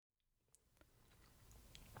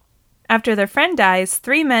After their friend dies,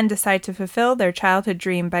 3 men decide to fulfill their childhood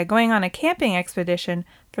dream by going on a camping expedition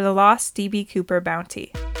for the lost D.B. Cooper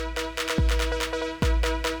bounty.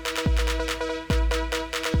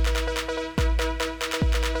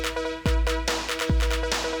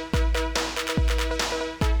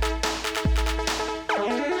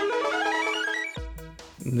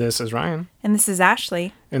 This is Ryan. And this is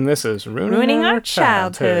Ashley. And this is Ruining Our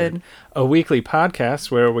Childhood. A weekly podcast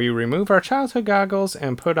where we remove our childhood goggles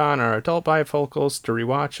and put on our adult bifocals to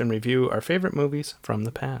rewatch and review our favorite movies from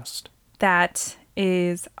the past. That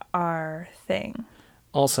is our thing.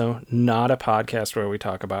 Also, not a podcast where we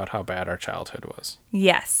talk about how bad our childhood was.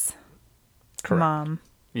 Yes. Correct. Mom.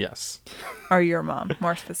 Yes. Or your mom,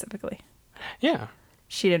 more specifically. Yeah.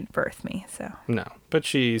 She didn't birth me, so. No, but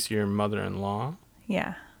she's your mother-in-law.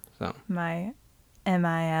 Yeah. So. My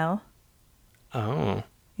MIL. Oh.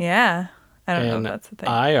 Yeah. I don't know if that's a thing.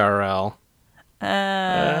 IRL.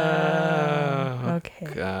 Okay.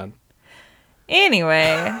 God.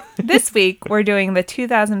 Anyway, this week we're doing the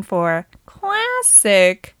 2004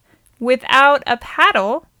 classic Without a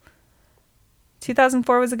Paddle.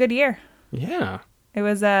 2004 was a good year. Yeah. It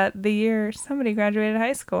was the year somebody graduated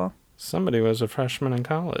high school. Somebody was a freshman in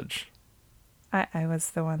college. I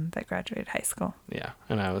was the one that graduated high school. Yeah,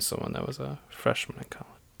 and I was the one that was a freshman in college.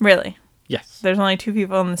 Really? Yes. There's only 2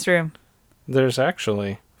 people in this room. There's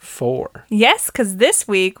actually 4. Yes, because this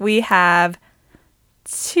week we have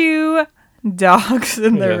 2 dogs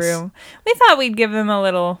in the room. We thought we'd give them a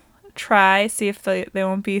little try, see if they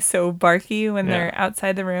won't be so barky when they're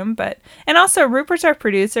outside the room. And also, Rupert's our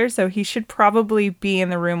producer, so he should probably be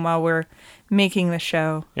in the room while we're making the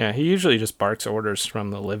show. Yeah, he usually just barks orders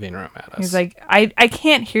from the living room at us. He's like, I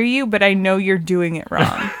can't hear you, but I know you're doing it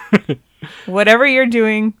wrong. Whatever you're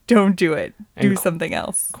doing, don't do it. Do something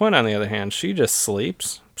else. Quinn, on the other hand, she just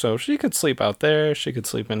sleeps. So she could sleep out there. She could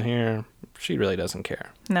sleep in here. She really doesn't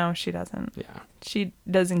care. No, she doesn't. Yeah. She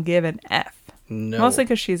doesn't give an F. No. Mostly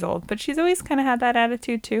because she's old. But she's always kind of had that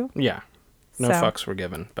attitude, too. Yeah. No fucks were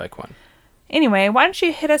given by Quinn. Anyway, why don't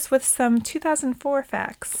you hit us with some 2004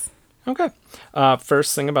 facts? Okay.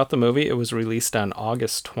 First thing about the movie, it was released on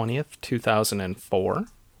August 20th, 2004.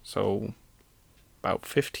 So about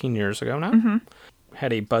 15 years ago now. Mm-hmm.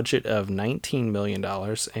 Had a budget of $19 million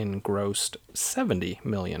and grossed $70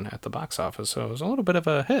 million at the box office. So it was a little bit of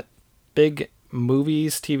a hit. Big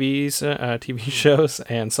movies, TV shows,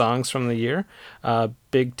 and songs from the year.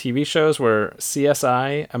 Big TV shows were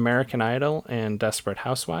CSI, American Idol, and Desperate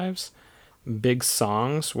Housewives. Big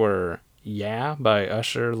songs were Yeah by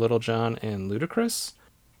Usher, Lil Jon, and Ludacris.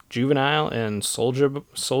 Juvenile and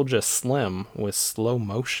Soulja Slim with Slow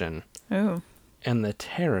Motion. Ooh. And the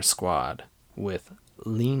Terror Squad with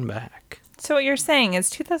Lean Back. So what you're saying is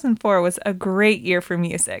 2004 was a great year for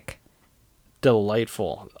music.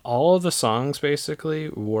 Delightful. All of the songs basically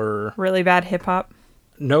were... really bad hip-hop?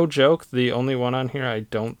 No joke, the only one on here I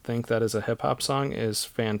don't think that is a hip-hop song is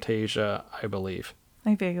Fantasia, I believe.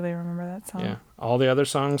 I vaguely remember that song. Yeah. All the other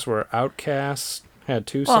songs were Outkast, had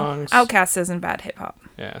 2 songs. Outkast isn't bad hip-hop.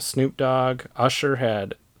 Yeah, Snoop Dogg. Usher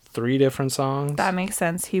had 3 different songs. That makes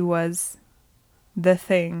sense. He was the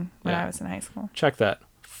thing when I was in high school. Check that.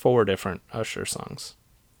 4 different Usher songs.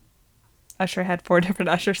 Usher had 4 different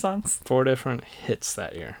Usher songs. 4 different hits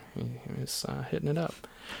that year. He was hitting it up.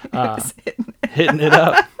 Hitting it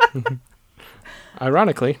up.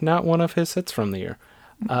 Ironically, not one of his hits from the year.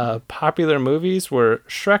 Popular movies were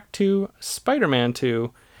Shrek 2, Spider-Man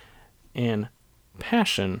 2, and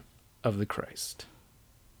Passion of the Christ.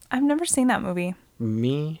 I've never seen that movie.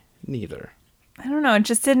 Me neither. I don't know. It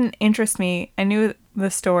just didn't interest me. I knew the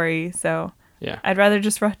story, so yeah, I'd rather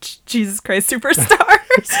just watch Jesus Christ Superstar.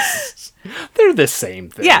 They're the same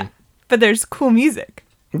thing. Yeah, but there's cool music.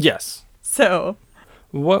 Yes. So,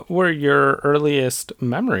 what were your earliest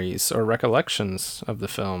memories or recollections of the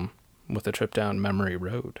film with a trip down memory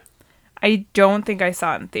road? I don't think I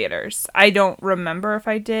saw it in theaters. I don't remember if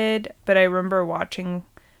I did, but I remember renting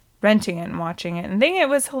it and watching it and thinking it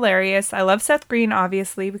was hilarious. I love Seth Green,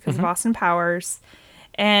 obviously, because of Austin Powers.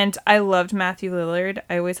 And I loved Matthew Lillard.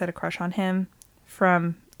 I always had a crush on him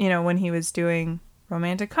from, when he was doing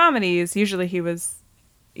romantic comedies. Usually he was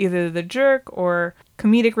either the jerk or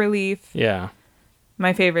comedic relief. Yeah.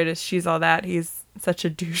 My favorite is She's All That. He's such a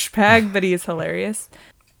douchebag, but he is hilarious.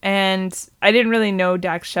 And I didn't really know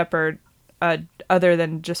Dax Shepard other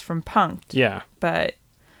than just from Punk'd. Yeah. But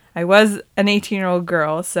I was an 18-year-old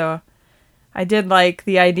girl, so I did like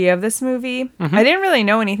the idea of this movie. Mm-hmm. I didn't really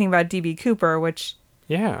know anything about D.B. Cooper, which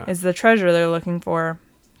is the treasure they're looking for.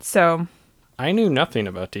 So I knew nothing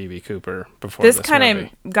about D.B. Cooper before this kind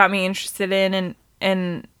movie. of got me interested in,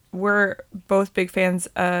 and we're both big fans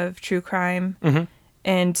of true crime, Mm-hmm.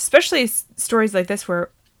 and especially stories like this where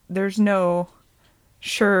there's no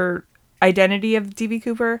sure identity of DB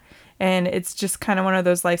Cooper, and it's just kind of one of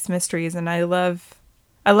those life's mysteries, and I love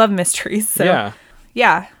mysteries. So Yeah.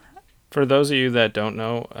 yeah. For those of you that don't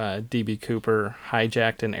know, DB Cooper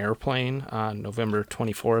hijacked an airplane on November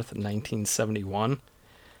 24th, 1971.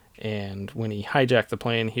 And when he hijacked the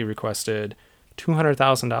plane, he requested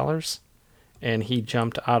 $200,000. And he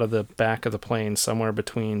jumped out of the back of the plane somewhere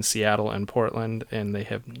between Seattle and Portland, and they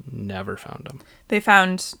have never found him. They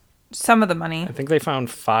found some of the money. I think they found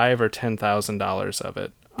 $5,000 or $10,000 of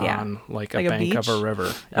it Yeah. on like a Like a bank of beach? a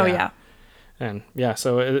river. Oh yeah. And yeah,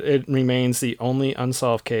 so it remains the only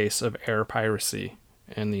unsolved case of air piracy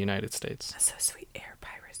in the United States. That's so sweet, air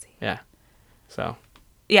piracy. Yeah. So.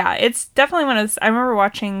 Yeah, it's definitely one of those. I remember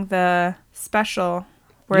watching the special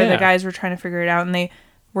where Yeah. the guys were trying to figure it out, and they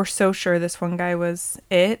were so sure this one guy was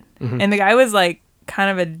it. Mm-hmm. And the guy was like kind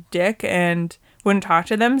of a dick and wouldn't talk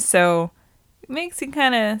to them, so it makes you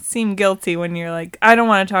kind of seem guilty when you're like, I don't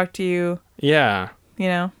want to talk to you, Yeah. you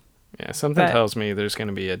know? Yeah, something But- tells me there's going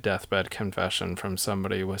to be a deathbed confession from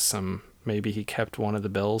somebody with some. Maybe he kept one of the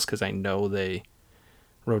bills because I know they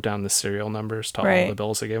wrote down the serial numbers to all Right. the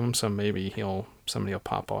bills they gave him. So maybe somebody will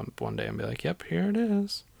pop on one day and be like, "Yep, here it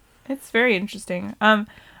is." It's very interesting.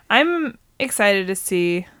 I'm excited to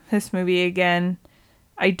see this movie again.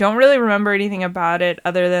 I don't really remember anything about it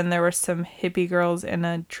other than there were some hippie girls in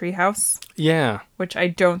a treehouse, Yeah. which I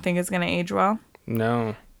don't think is going to age well.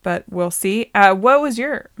 No. But we'll see. What was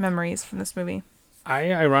your memories from this movie?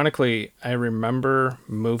 I remember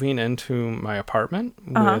moving into my apartment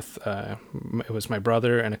with it was my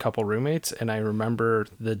brother and a couple roommates, and I remember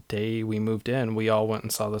the day we moved in, we all went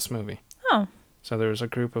and saw this movie. Oh, So there was a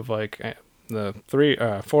group of like the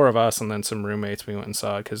four of us, and then some roommates. We went and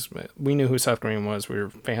saw it because we knew who Seth Green was. We were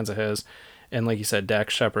fans of his, and like you said,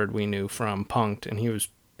 Dax Shepard we knew from Punk'd, and he was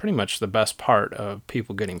pretty much the best part of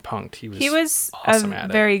people getting punked. He was awesome at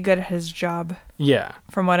it. very good at his job, Yeah.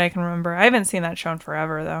 from what I can remember. I haven't seen that show in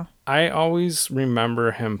forever, though. I always remember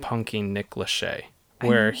him punking Nick Lachey,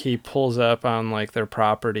 where he pulls up on like their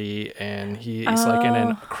property and he's like in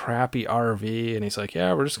a crappy RV, and he's like,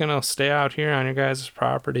 "Yeah, we're just gonna stay out here on your guys'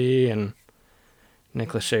 property," and Nick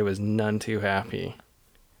Lachey was none too happy,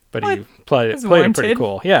 but he played it pretty warranted.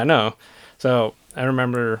 cool. Yeah, no. So I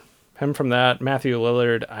remember him from that. Matthew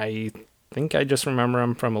Lillard, I think I just remember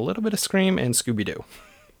him from a little bit of Scream and Scooby-Doo.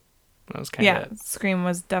 That was kind of Yeah, it. Scream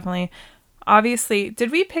was definitely... Obviously, did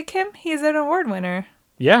we pick him? He's an award winner.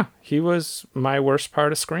 Yeah, he was my worst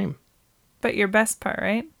part of Scream. But your best part,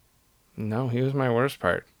 right? No, he was my worst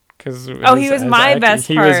part. He was my best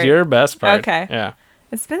He was part. your best part. Okay. Yeah.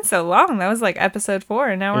 It's been so long. That was like episode 4,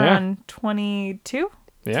 and now we're Yeah. on 22?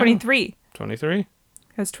 Yeah. 23. 23?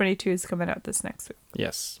 Because 22 is coming out this next week.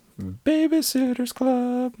 Yes. Babysitters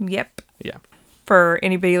Club. Yep. Yeah. For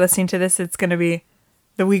anybody listening to this, it's going to be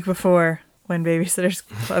the week before when Babysitters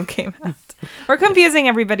Club came out. We're confusing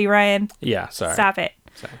everybody, Ryan. Yeah, sorry. Stop it.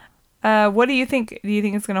 Sorry. What do you think? Do you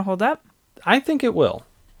think it's going to hold up? I think it will.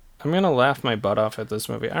 I'm going to laugh my butt off at this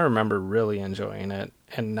movie. I remember really enjoying it.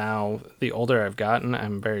 And now, the older I've gotten,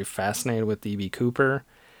 I'm very fascinated with D.B. Cooper.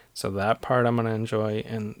 So that part I'm going to enjoy.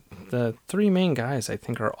 And the three main guys, I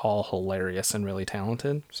think, are all hilarious and really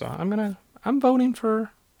talented. So I'm voting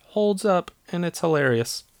for holds up, and it's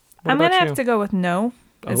hilarious. What I'm going to about have you? to go with no.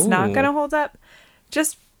 It's not Ooh. going to hold up.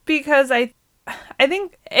 Just because I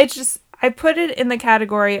think it's just... I put it in the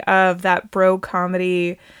category of that bro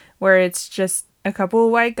comedy where it's just a couple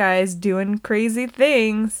of white guys doing crazy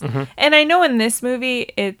things. Mm-hmm. And I know in this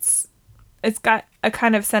movie it's got a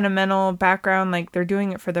kind of sentimental background, like they're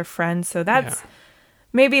doing it for their friends. So that's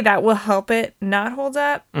maybe that will help it not hold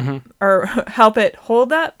up or help it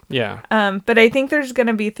hold up. Yeah. But I think there's going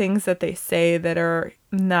to be things that they say that are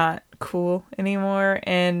not cool anymore,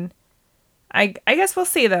 and I guess we'll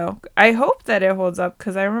see, though. I hope that it holds up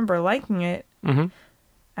because I remember liking it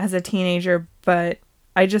as a teenager, but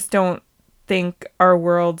I just don't think our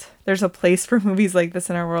world, there's a place for movies like this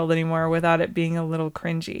in our world anymore without it being a little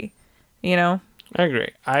cringy, you know? I agree.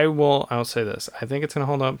 I'll say this. I think it's going to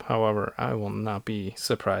hold up. However, I will not be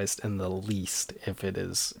surprised in the least if it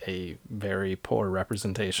is a very poor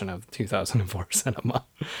representation of 2004 cinema.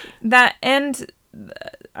 That, and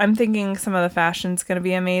I'm thinking some of the fashion's going to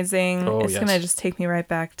be amazing. Oh, it's yes. going to just take me right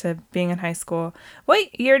back to being in high school.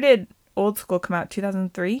 What year did Old School come out?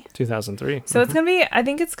 2003? 2003. So it's going to be, I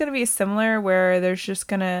think it's going to be similar where there's just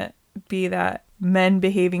going to be that men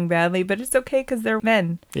behaving badly, but it's okay because they're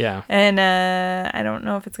men. Yeah. And I don't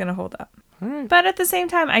know if it's going to hold up. All right. But at the same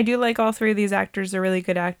time, I do like all three of these actors. They're really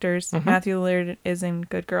good actors. Matthew Lillard is in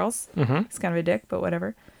Good Girls. He's kind of a dick, but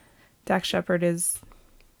whatever. Dax Shepard is...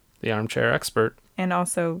 The armchair expert. And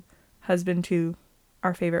also husband to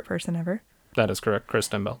our favorite person ever. That is correct,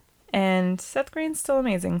 Kristen Bell. And Seth Green's still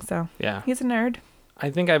amazing, so... Yeah. He's a nerd. I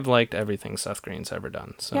think I've liked everything Seth Green's ever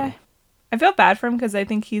done. So. Yeah. I feel bad for him because I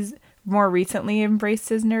think he's more recently embraced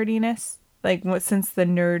his nerdiness. Like, since the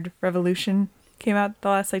nerd revolution came out the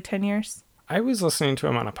last, 10 years. I was listening to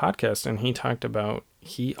him on a podcast, and he talked about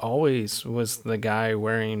he always was the guy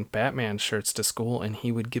wearing Batman shirts to school, and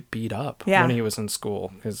he would get beat up when he was in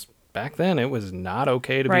school. Because back then, it was not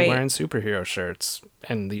okay to be wearing superhero shirts.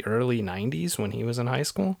 In the early 90s, when he was in high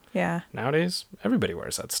school. Yeah. Nowadays, everybody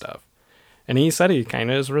wears that stuff. And he said he kind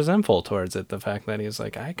of is resentful towards it. The fact that he's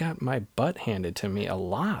like, I got my butt handed to me a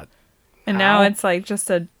lot. And now it's just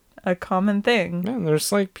a common thing. Yeah,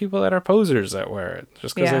 there's people that are posers that wear it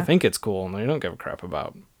just because they think it's cool and they don't give a crap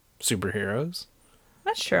about superheroes.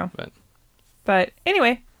 That's true. But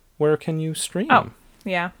anyway. Where can you stream? Oh,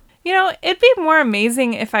 yeah. It'd be more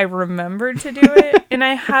amazing if I remembered to do it and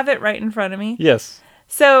I have it right in front of me. Yes.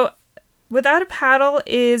 So, Without a Paddle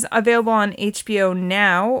is available on HBO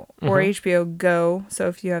Now or HBO Go. So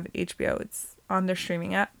if you have HBO, it's on their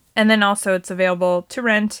streaming app. And then also it's available to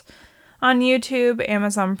rent on YouTube,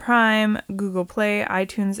 Amazon Prime, Google Play,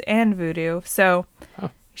 iTunes, and Vudu. So you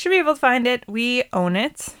should be able to find it. We own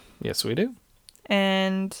it. Yes, we do.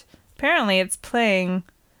 And apparently it's playing,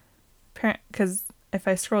 because if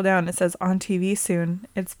I scroll down, it says on TV soon.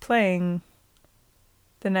 It's playing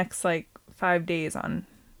the next 5 days on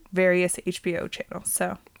various HBO channels.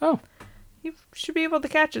 So you should be able to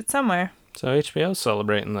catch it somewhere. So HBO's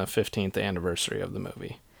celebrating the 15th anniversary of the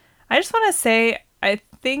movie. I just want to say, I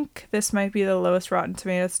think this might be the lowest Rotten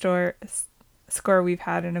Tomatoes score we've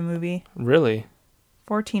had in a movie. Really?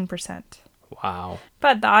 14%. Wow.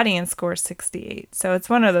 But the audience score is 68. So it's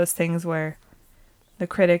one of those things where the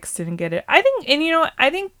critics didn't get it. I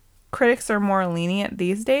think critics are more lenient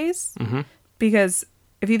these days. Because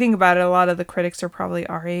if you think about it, a lot of the critics are probably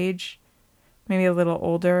our age, maybe a little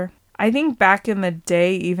older. I think back in the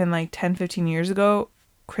day, even 10, 15 years ago,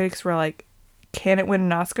 critics were like, can it win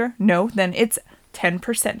an Oscar? No, then it's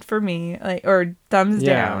 10% for me, or thumbs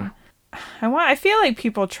down. I feel like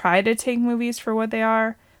people try to take movies for what they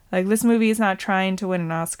are. This movie is not trying to win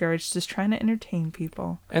an Oscar, it's just trying to entertain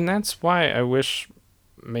people. And that's why I wish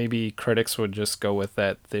maybe critics would just go with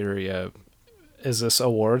that theory of, is this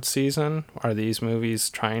award season? Are these movies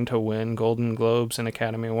trying to win Golden Globes and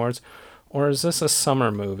Academy Awards? Or is this a summer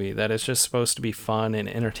movie that is just supposed to be fun and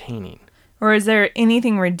entertaining? Or is there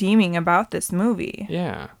anything redeeming about this movie?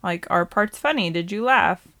 Yeah. Are parts funny? Did you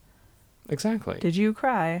laugh? Exactly. Did you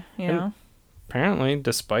cry? Apparently,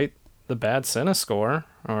 despite the bad CineScore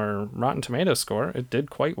or Rotten Tomatoes score, it did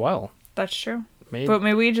quite well. That's true. But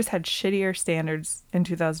maybe we just had shittier standards in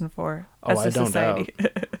 2004 as a society.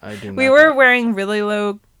 I do not. We were wearing really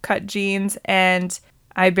low cut jeans and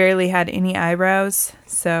I barely had any eyebrows.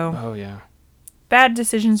 So oh yeah, bad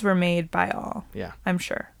decisions were made by all. Yeah, I'm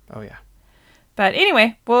sure. Oh yeah. But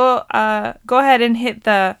anyway, we'll go ahead and hit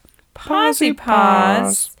the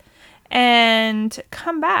pause and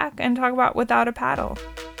come back and talk about Without a Paddle.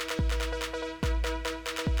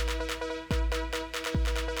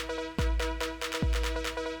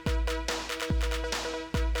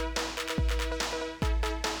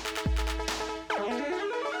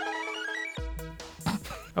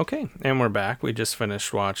 Okay, and we're back. We just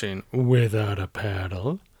finished watching Without a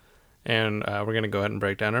Paddle. And we're going to go ahead and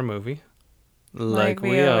break down our movie. Like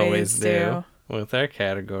we always do. With our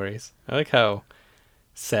categories. I like how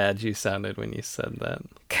sad you sounded when you said that.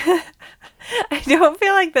 I don't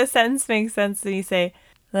feel like the sentence makes sense when you say,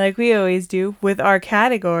 like we always do, with our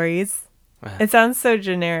categories. It sounds so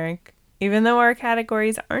generic. Even though our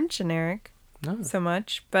categories aren't generic so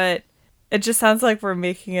much. But it just sounds like we're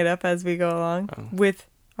making it up as we go along. With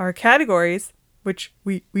our categories, which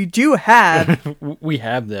we do have. We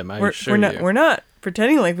have them, I assure you. We're not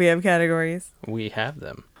pretending like we have categories. We have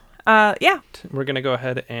them. Yeah. We're going to go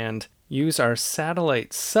ahead and use our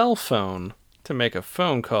satellite cell phone to make a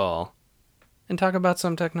phone call and talk about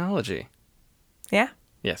some technology. Yeah?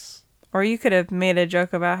 Yes. Or you could have made a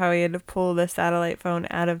joke about how he had to pull the satellite phone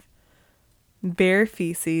out of bear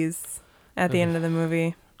feces at the end of the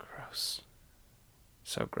movie. Gross.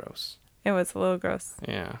 So gross. It was a little gross.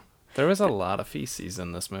 Yeah. There was a lot of feces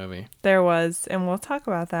in this movie. There was, and we'll talk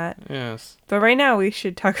about that. Yes. But right now we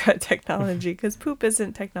should talk about technology, because poop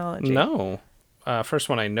isn't technology. No. First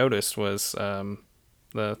one I noticed was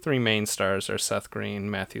the three main stars are Seth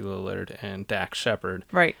Green, Matthew Lillard, and Dax Shepard.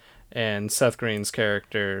 Right. And Seth Green's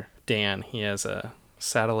character, Dan, he has a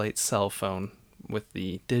satellite cell phone with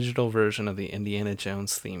the digital version of the Indiana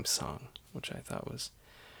Jones theme song, which I thought was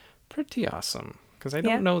pretty awesome. Because I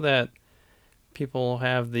don't know that people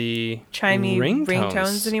have the chimey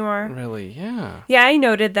ringtones anymore. Really, yeah. Yeah, I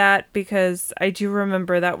noted that because I do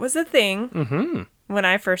remember that was a thing. Mm-hmm. When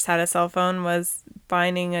I first had a cell phone, was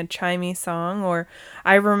finding a chimey song. Or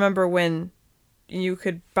I remember when you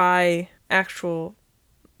could buy actual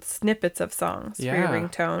snippets of songs for your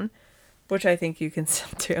ringtone, which I think you can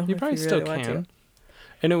still do. You probably still can.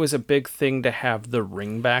 And it was a big thing to have the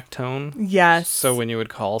ringback tone. Yes. So when you would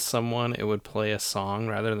call someone, it would play a song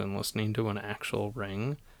rather than listening to an actual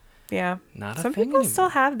ring. Yeah. Not a Some thing people anymore. still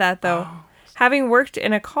have that, though. Oh. Having worked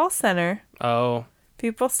in a call center. Oh.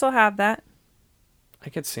 People still have that. I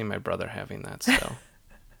could see my brother having that still.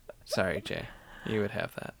 Sorry, Jay. You would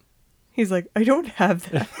have that. He's like, I don't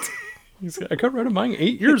have that. I got rid of mine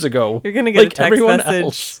 8 years ago. You're going to get a text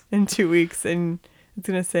message in 2 weeks, and it's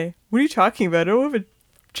going to say, what are you talking about? I don't have a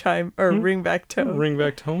chime or ringback tone.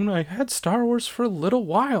 Ringback tone? I had Star Wars for a little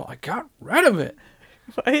while. I got rid of it.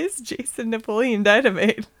 Why is Jason Napoleon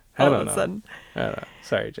Dynamite all of a sudden? I don't know.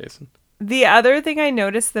 Sorry, Jason. The other thing I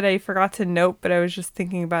noticed that I forgot to note, but I was just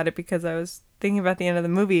thinking about it because I was thinking about the end of the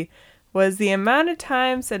movie, was the amount of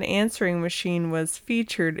times an answering machine was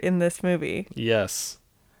featured in this movie. Yes.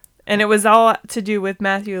 And it was all to do with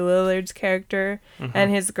Matthew Lillard's character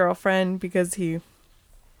and his girlfriend, because I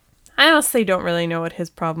honestly don't really know what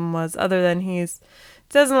his problem was, other than he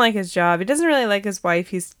doesn't like his job. He doesn't really like his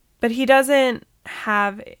wife. But he doesn't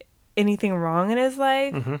have anything wrong in his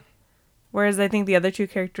life. Mm-hmm. Whereas I think the other two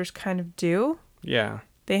characters kind of do. Yeah.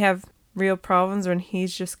 They have real problems when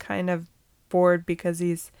he's just kind of bored because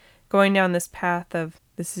he's going down this path of,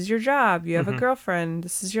 this is your job, you have a girlfriend,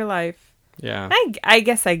 this is your life. Yeah. I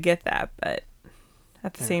guess I get that, but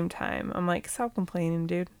at the same time, I'm like, stop complaining,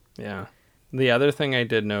 dude. Yeah. The other thing I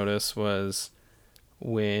did notice was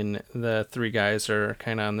when the three guys are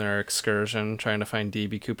kind of on their excursion trying to find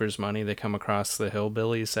D.B. Cooper's money, they come across the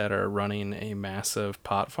hillbillies that are running a massive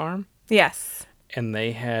pot farm. Yes. And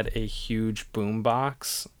they had a huge boom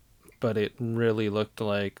box, but it really looked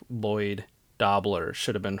like Lloyd Dobler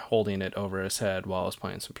should have been holding it over his head while I was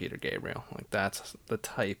playing some Peter Gabriel. Like, that's the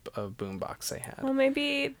type of boombox they had. Well,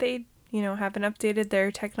 maybe they, haven't updated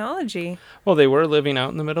their technology. Well, they were living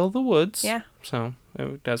out in the middle of the woods. Yeah. So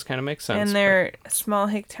it does kind of make sense. And they're a small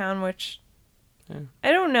hick town, which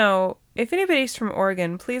I don't know. If anybody's from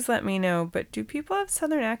Oregon, please let me know. But do people have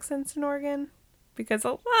southern accents in Oregon? Because a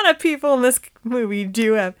lot of people in this movie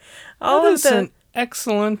do have all of the... an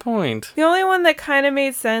excellent point. The only one that kind of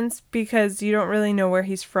made sense, because you don't really know where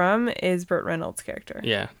he's from, is Burt Reynolds' character.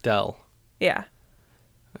 Yeah, Del. Yeah.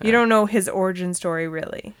 You don't know his origin story,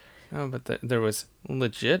 really. Oh, but there was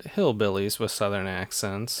legit hillbillies with southern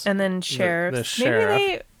accents. And then sheriffs. The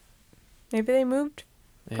sheriff. Maybe they moved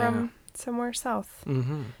from somewhere south.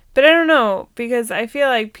 Mm-hmm. But I don't know, because I feel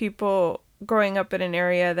like people growing up in an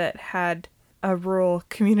area that had a rural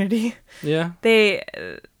community. Yeah.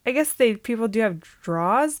 I guess people do have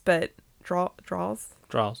draws, but draws.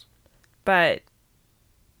 But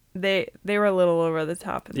they were a little over the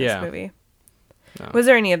top in this movie. No. Was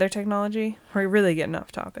there any other technology? We're really getting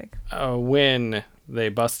off topic. When they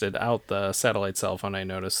busted out the satellite cell phone, I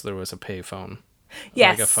noticed there was a payphone.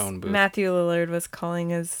 Yes. Like a phone booth. Matthew Lillard was calling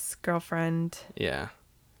his girlfriend. Yeah.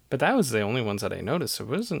 But that was the only ones that I noticed. It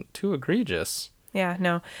wasn't too egregious. Yeah,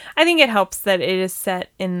 no. I think it helps that it is set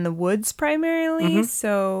in the woods primarily,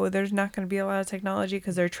 so there's not going to be a lot of technology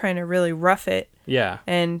because they're trying to really rough it. Yeah.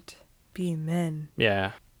 And be men.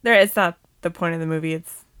 Yeah. It's not the point of the movie.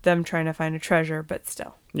 It's them trying to find a treasure, but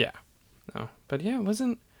still. Yeah. No. But yeah, it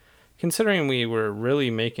wasn't... Considering we were really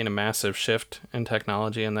making a massive shift in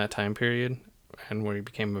technology in that time period, and we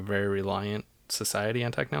became a very reliant society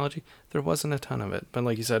on technology, there wasn't a ton of it. But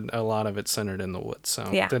like you said, a lot of it centered in the woods. So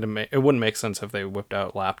it wouldn't make sense if they whipped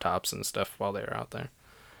out laptops and stuff while they were out there.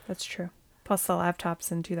 That's true. Plus the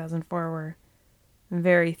laptops in 2004 were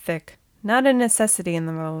very thick. Not a necessity in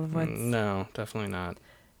the middle of the woods. No, definitely not.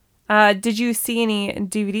 Did you see any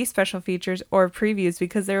DVD special features or previews?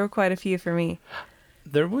 Because there were quite a few for me.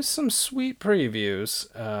 There was some sweet previews.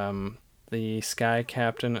 The Sky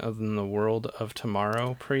Captain of the World of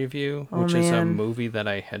Tomorrow preview, which is a movie that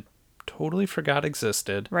I had totally forgot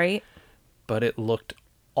existed. Right. But it looked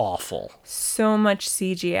awful. So much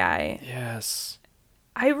CGI. Yes.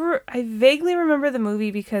 I vaguely remember the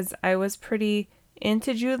movie because I was pretty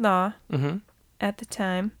into Jude Law at the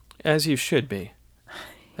time. As you should be.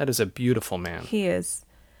 That is a beautiful man. He is.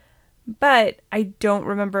 But I don't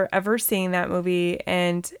remember ever seeing that movie,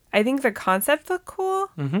 and I think the concept looked cool.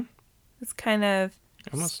 It's kind of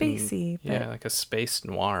Almost spacey. yeah, like a space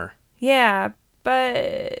noir. Yeah,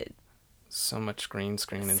 but So much green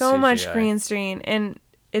screen and so CGI. much green screen, and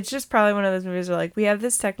it's just probably one of those movies where like we have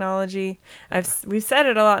this technology. We've said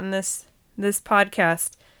it a lot in this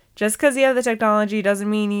podcast. Just because you have the technology doesn't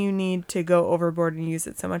mean you need to go overboard and use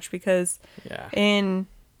it so much, because Yeah. in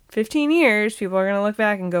 15 years people are gonna look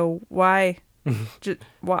back and go, why? Just,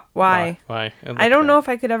 why? Why? I don't know if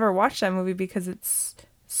I could ever watch that movie because it's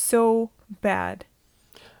so bad.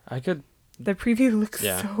 I could. The preview looks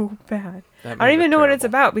Yeah. so bad. That I don't made even it know what it's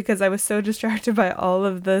terrible. about because I was so distracted by all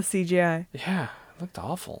of the CGI. Yeah, it looked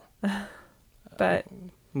awful. But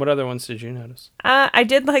What other ones did you notice? I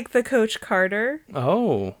did like the Coach Carter,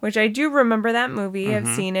 Oh. which I do remember that movie. Mm-hmm.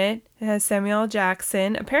 I've seen it. It has Samuel L.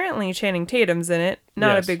 Jackson. Apparently Channing Tatum's in it.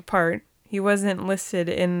 Not Yes. a big part. He wasn't listed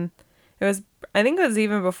in... It was... I think it was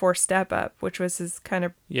even before Step Up, which was his kind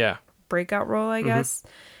of Yeah. breakout role, I guess.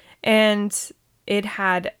 And it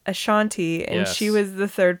had Ashanti, and Yes. she was the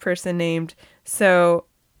third person named. So,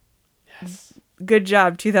 Yes. good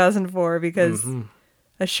job, 2004, because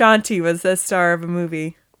Ashanti was the star of a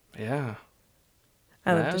movie. Yeah.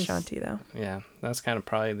 I loved That's- Ashanti, though. Yeah. That's kind of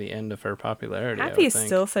probably the end of her popularity. I Happy would is think.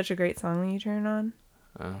 still such a great song when you turn it on.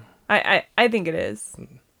 Oh. I think it is.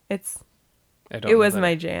 It's I don't it know was that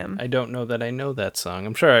my jam. I don't know that I know that song.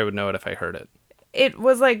 I'm sure I would know it if I heard it. It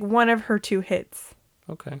was like one of her 2 hits.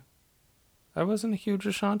 Okay. I wasn't a huge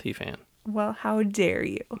Ashanti fan. Well, how dare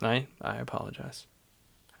you? I apologize.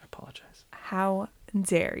 I apologize. How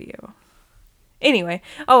dare you? Anyway,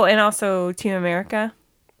 oh, and also Team America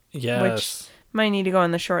Yes. might need to go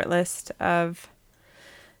on the short list of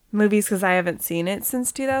movies because I haven't seen it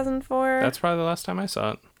since 2004. That's probably the last time I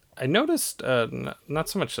saw it. I noticed, not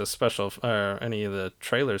so much the special, any of the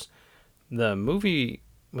trailers, the movie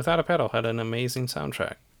Without a Paddle had an amazing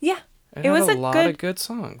soundtrack. Yeah. It was had a a lot good- of good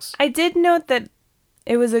songs. I did note that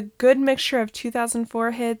it was a good mixture of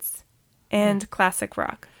 2004 hits and classic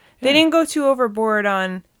rock. They Yeah. didn't go too overboard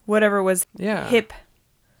on whatever was Yeah. hip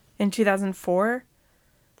in 2004,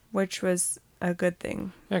 which was a good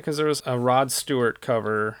thing. Yeah, because there was a Rod Stewart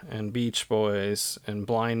cover and Beach Boys and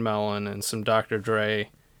Blind Melon and some Dr.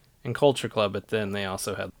 Dre and Culture Club, but then they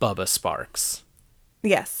also had Bubba Sparks.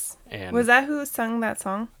 Yes. And Was that who sung that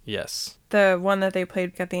song? yes. The one that they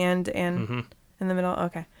played at the end and in the middle?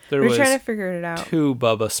 Okay. There We're was trying to figure it out. 2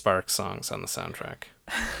 Bubba Sparks songs on the soundtrack.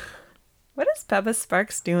 What is Bubba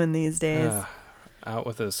Sparks doing these days? Out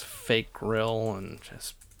with his fake grill and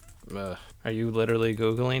just... are you literally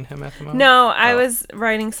Googling him at the moment? No, I Oh. was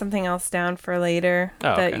writing something else down for later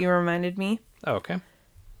Oh, that okay. you reminded me. Oh, okay.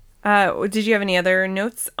 Did you have any other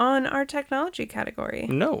notes on our technology category?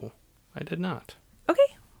 No, I did not.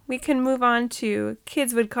 Okay, we can move on to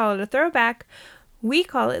kids would call it a throwback. We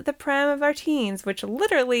call it the prime of our teens, which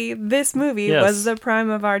literally this movie Yes. was the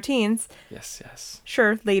prime of our teens. Yes, yes.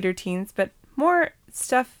 Sure, later teens, but more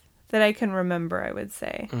stuff that I can remember, I would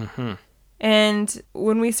say. Mm-hmm. And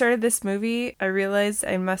when we started this movie, I realized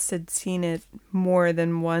I must have seen it more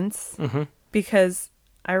than once Mm-hmm. because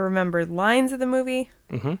I remembered lines of the movie.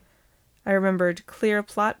 Mm-hmm. I remembered clear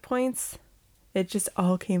plot points. It just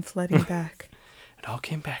all came flooding back. It all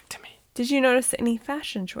came back to me. Did you notice any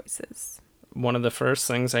fashion choices? One of the first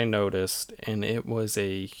things I noticed, and it was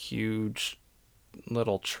a huge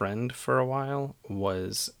little trend for a while,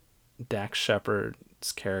 was Dax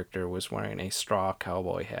Shepard's character was wearing a straw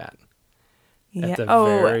cowboy hat. Yeah. the Oh,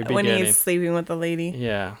 very when beginning. he's sleeping with the lady.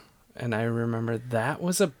 Yeah. And I remember that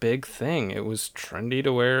was a big thing. It was trendy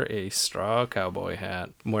to wear a straw cowboy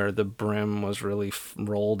hat where the brim was really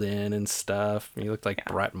rolled in and stuff. You looked like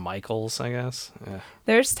Bret Michaels, I guess. Yeah.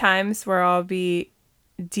 There's times where I'll be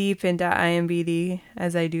deep into IMDb,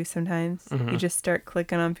 as I do sometimes. You just start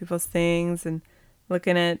clicking on people's things and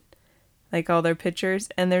looking at like all their pictures,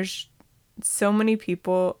 and there's so many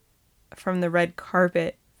people from the red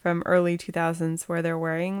carpet from early 2000s where they're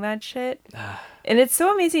wearing that shit. And it's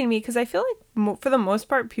so amazing to me because I feel like for the most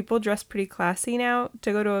part people dress pretty classy now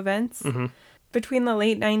to go to events. Between the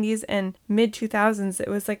late 90s and mid 2000s, it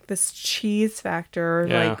was like this cheese factor,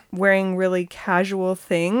 Yeah. like wearing really casual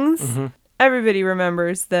things. Everybody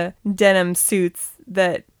remembers the denim suits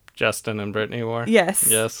that, Justin and Brittany wore. yes,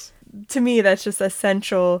 Yes. to me, that's just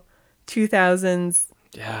essential 2000s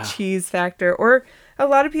Yeah. cheese factor. Or a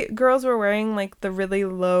lot of girls were wearing like the really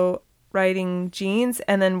low riding jeans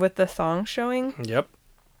and then with the thong showing. Yep.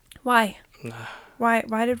 Why?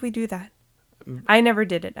 Why did we do that? I never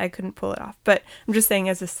did it. I couldn't pull it off. But I'm just saying,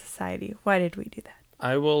 as a society, why did we do that?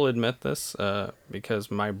 I will admit this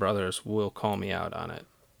because my brothers will call me out on it.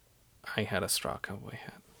 I had a straw cowboy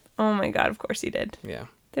hat. Oh my God, of course you did. Yeah.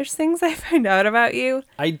 There's things I find out about you.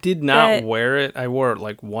 I did not wear it. I wore it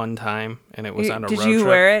like one time, and it was on a road trip. Did you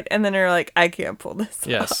wear it? And then you're like, I can't pull this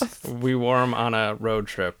Yes, off. we wore them on a road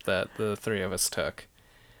trip that the three of us took.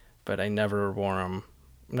 But I never wore them.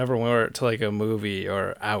 Never wore it to like a movie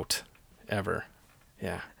or out, ever.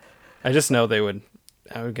 Yeah. I just know I would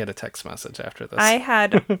get a text message after this. I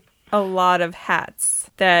had a lot of hats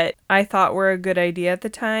that I thought were a good idea at the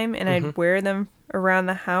time, and I'd wear them around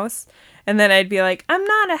the house. And then I'd be like, I'm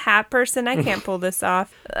not a hat person. I can't pull this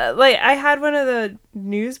off. Like, I had one of the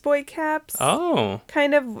newsboy caps. Oh.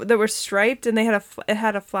 Kind of, that were striped, and it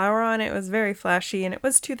had a flower on it. It was very flashy, and it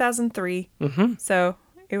was 2003. Mm-hmm. So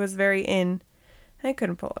it was very in. I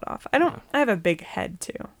couldn't pull it off. I have a big head,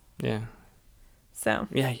 too. Yeah. So.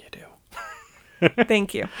 Yeah, you do.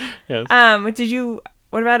 Thank you. Yes.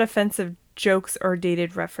 What about offensive jokes or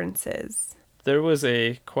dated references? There was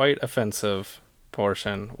a quite offensive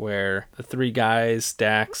portion where the three guys,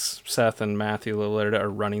 Dax, Seth, and Matthew Lillard, are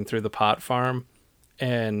running through the pot farm,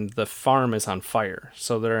 and the farm is on fire.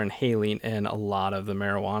 So they're inhaling in a lot of the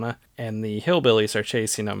marijuana, and the hillbillies are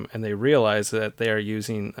chasing them, and they realize that they are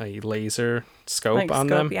using a laser scope on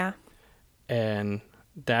them. Yeah. And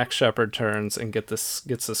Dax Shepard turns and gets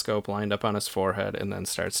the scope lined up on his forehead, and then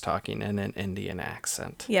starts talking in an Indian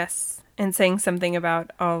accent. Yes. And saying something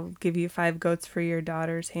about, I'll give you 5 goats for your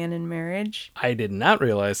daughter's hand in marriage. I did not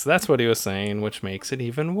realize that's what he was saying, which makes it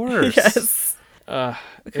even worse. Yes. Can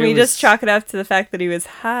we just chalk it up to the fact that he was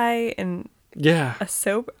high and a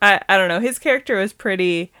soap? I don't know. His character was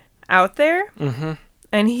pretty out there. Mm-hmm.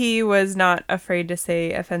 And he was not afraid to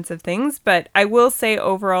say offensive things. But I will say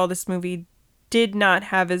overall, this movie did not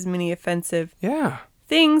have as many offensive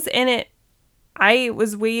things in it. I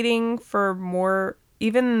was waiting for more.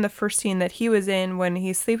 Even the first scene that he was in when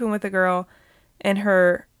he's sleeping with a girl and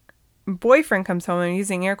her boyfriend comes home, and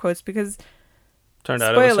using air quotes because turned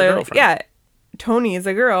out it was a girlfriend. Yeah, Tony is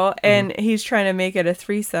a girl and he's trying to make it a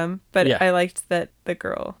threesome. But I liked that the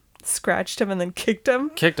girl scratched him and then kicked him.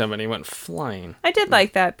 And he went flying. I did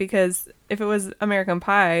like that because if it was American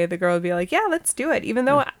Pie, the girl would be like, yeah, let's do it. Even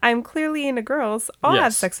though I'm clearly into girls, I'll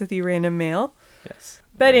have sex with you, random male. Yes.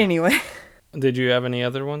 But anyway. Did you have any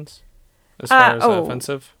other ones? As far as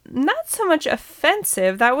offensive? Not so much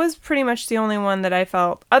offensive. That was pretty much the only one that I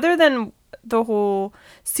felt. Other than the whole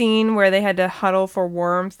scene where they had to huddle for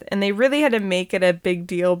warmth. And they really had to make it a big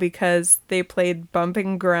deal because they played Bump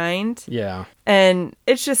and Grind. Yeah. And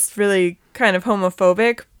it's just really kind of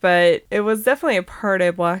homophobic. But it was definitely a part I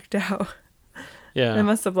blocked out. Yeah. I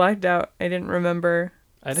must have blacked out. I didn't remember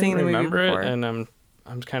seeing the movie before. I didn't remember it, and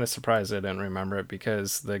I'm kind of surprised I didn't remember it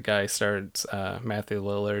because the guy starts, Matthew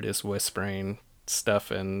Lillard is whispering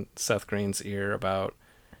stuff in Seth Green's ear about...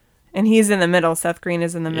 And he's in the middle. Seth Green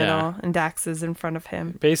is in the middle, and Dax is in front of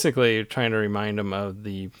him. Basically trying to remind him of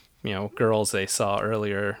the, girls they saw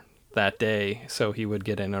earlier that day, so he would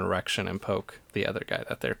get an erection and poke the other guy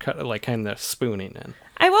that they're kind of spooning in.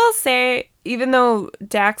 I will say, even though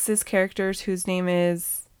Dax's characters, whose name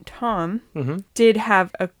is Tom, did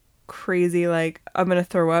have a crazy, I'm gonna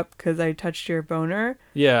throw up because I touched your boner.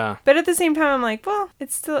 Yeah. But at the same time, I'm like, well,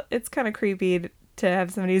 it's kind of creepy to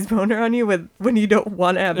have somebody's boner on you when you don't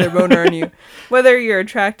want to have their boner on you, whether you're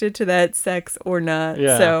attracted to that sex or not.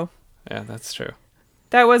 Yeah. So yeah, that's true.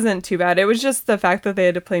 That wasn't too bad. It was just the fact that they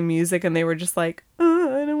had to play music and they were just like,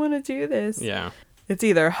 oh, I don't want to do this. Yeah. It's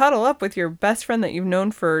either huddle up with your best friend that you've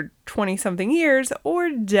known for 20-something years or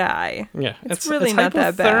die. Yeah. It's really not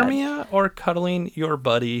that bad. Hypothermia or cuddling your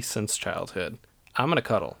buddy since childhood. I'm going to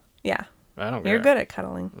cuddle. Yeah. I don't care. You're good at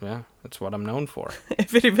cuddling. Yeah. That's what I'm known for.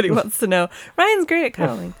 If anybody wants to know. Ryan's great at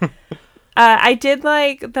cuddling. I did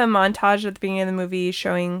like the montage at the beginning of the movie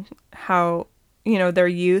showing how, their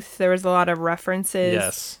youth. There was a lot of references.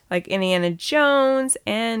 Yes. Like Indiana Jones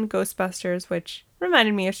and Ghostbusters, which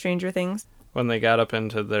reminded me of Stranger Things. When they got up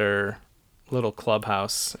into their little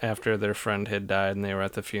clubhouse after their friend had died and they were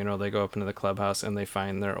at the funeral, they go up into the clubhouse and they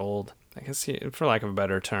find their old, I guess for lack of a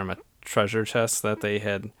better term, a treasure chest that they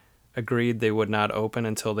had agreed they would not open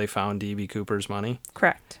until they found D.B. Cooper's money.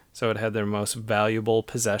 Correct. So it had their most valuable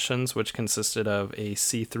possessions, which consisted of a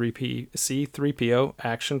C-3PO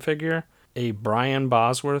action figure, a Brian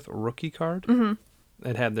Bosworth rookie card. Mm-hmm.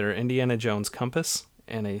 It had their Indiana Jones compass,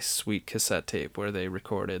 and a sweet cassette tape where they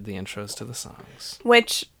recorded the intros to the songs.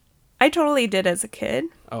 Which I totally did as a kid.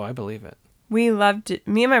 Oh, I believe it. We loved it.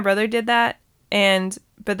 Me and my brother did that,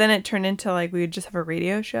 but then it turned into we would just have a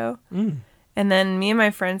radio show. And then me and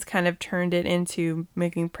my friends kind of turned it into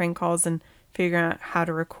making prank calls and figuring out how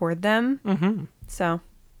to record them. Mm-hmm. So,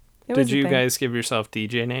 did you guys give yourself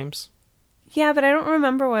DJ names? Yeah, but I don't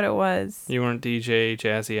remember what it was. You weren't DJ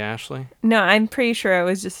Jazzy Ashley? No, I'm pretty sure I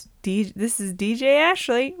was just this is DJ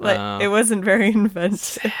Ashley. Like, it wasn't very inventive.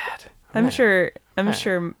 Sad. I'm sure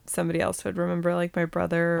somebody else would remember, like my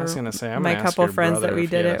brother or I was gonna say, my couple friends that we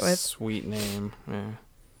did it with. Sweet name. Yeah.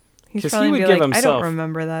 He's 'Cause probably he would be give like, I himself- don't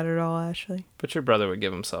remember that at all, Ashley. But your brother would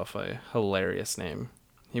give himself a hilarious name.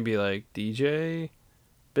 He'd be like, DJ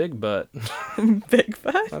Big Butt. Big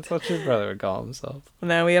Butt? That's what your brother would call himself.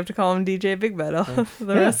 Now we have to call him DJ Big Butt all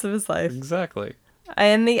the rest of his life. Exactly.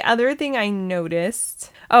 And the other thing I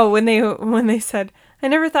noticed, when they said, I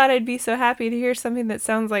never thought I'd be so happy to hear something that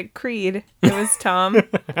sounds like Creed. It was Tom.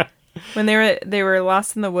 When they were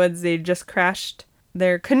lost in the woods, they just crashed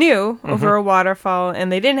their canoe over a waterfall, and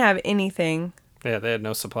they didn't have anything. Yeah, they had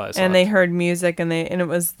no supplies. And left. they heard music, and it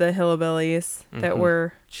was the hillbillies that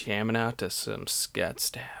were jamming out to some scat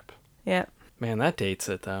stab. Yeah. Man, that dates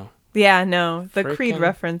it though. Yeah, no, the Creed Frickin'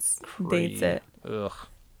 reference Creed. dates it Ugh.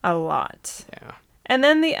 a lot. Yeah. And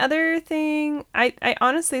then the other thing, I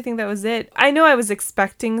honestly think that was it. I know I was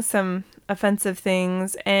expecting some offensive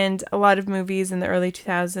things, and a lot of movies in the early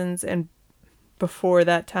 2000s and before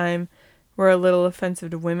that time were a little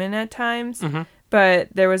offensive to women at times. Mm-hmm. But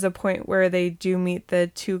there was a point where they do meet the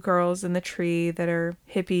two girls in the tree that are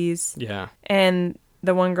hippies. Yeah. And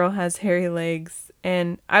the one girl has hairy legs.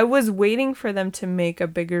 And I was waiting for them to make a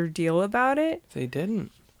bigger deal about it. They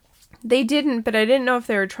didn't. They didn't, but I didn't know if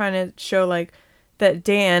they were trying to show, like, that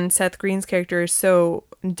Dan, Seth Green's character, is so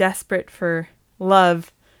desperate for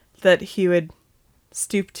love that he would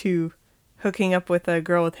stoop to hooking up with a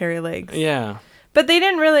girl with hairy legs. Yeah. But they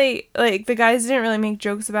didn't really, like, the guys didn't really make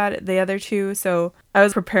jokes about it, the other two, so I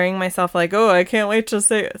was preparing myself like, oh, I can't wait to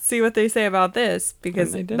see what they say about this,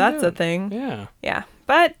 because that's a thing. Yeah. Yeah,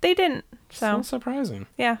 but they didn't, so. So surprising.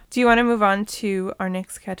 Yeah. Do you want to move on to our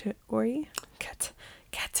next category?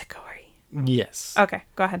 Category. Yes. Okay,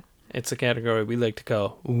 go ahead. It's a category we like to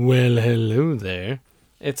call, well, hello there.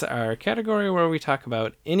 It's our category where we talk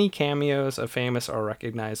about any cameos of famous or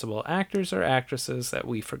recognizable actors or actresses that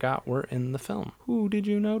we forgot were in the film. Who did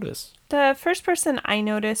you notice? The first person I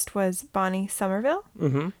noticed was Bonnie Somerville.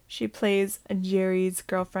 Mm-hmm. She plays Jerry's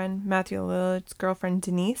girlfriend, Matthew Lillard's girlfriend,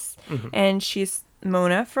 Denise. Mm-hmm. And she's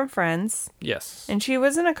Mona from Friends. Yes. And she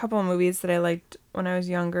was in a couple of movies that I liked when I was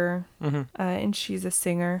younger. Mm-hmm. And she's a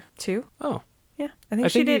singer, too. Oh. Yeah. I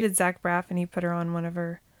think she dated Zach Braff, and he put her on one of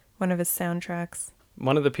his soundtracks.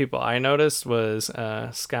 One of the people I noticed was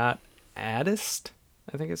Scott Adist,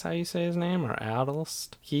 I think is how you say his name, or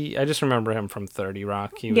Adist. I just remember him from 30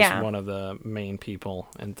 Rock. He was one of the main people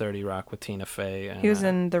in 30 Rock with Tina Fey. And, he was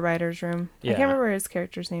in the writer's room. Yeah. I can't remember his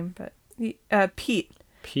character's name, but Pete.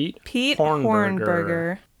 Pete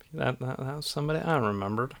Hornberger. That was somebody I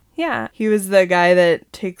remembered. Yeah. He was the guy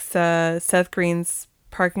that takes Seth Green's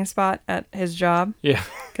parking spot at his job. Yeah.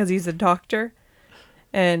 Because he's a doctor.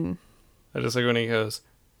 And I just like when he goes,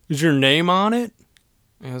 is your name on it?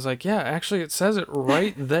 And I was like, yeah, actually it says it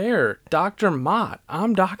right there. Dr. Mott.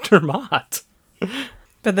 I'm Dr. Mott.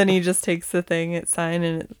 But then he just takes the thing at sign,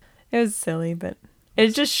 and it was silly, but it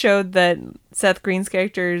just showed that Seth Green's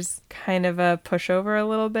character is kind of a pushover a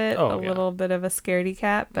little bit. Little bit of a scaredy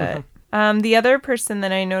cat. But the other person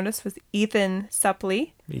that I noticed was Ethan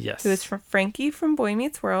Suplee. Yes. Who is from Frankie from Boy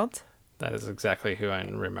Meets World. That is exactly who I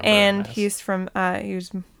remember. And he's from, he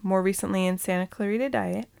was more recently in Santa Clarita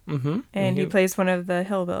Diet. Mm-hmm. And he plays one of the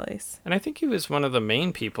hillbillies. And I think he was one of the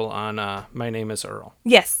main people on My Name is Earl.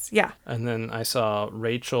 Yes, yeah. And then I saw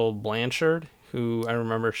Rachel Blanchard, who I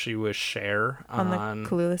remember she was Cher on the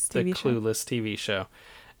Clueless TV show.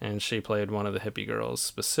 And she played one of the hippie girls,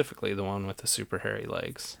 specifically the one with the super hairy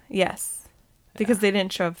legs. Yes. Because they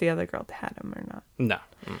didn't show if the other girl had them or not. No.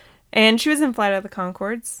 And she was in Flight of the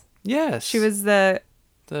Conchords. Yes. She was the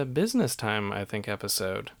business time, I think,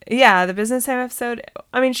 episode. Yeah, the business time episode.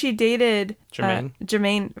 I mean, she dated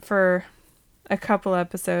Jermaine for a couple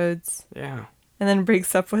episodes. Yeah. And then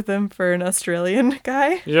breaks up with him for an Australian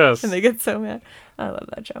guy. Yes. And they get so mad. I love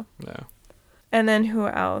that show. Yeah. And then who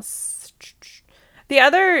else? The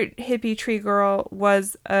other hippie tree girl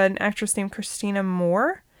was an actress named Christina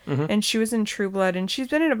Moore. Mm-hmm. And she was in True Blood. And she's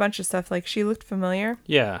been in a bunch of stuff. Like, she looked familiar.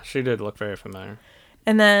 Yeah, she did look very familiar.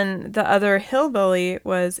 And then the other hillbilly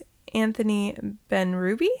was Anthony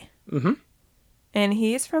Benrubi. Mm-hmm. And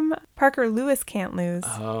he's from Parker Lewis Can't Lose.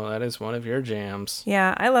 Oh, that is one of your jams.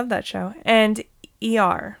 Yeah, I love that show. And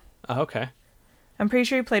ER. Oh, okay. I'm pretty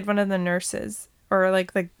sure he played one of the nurses. Or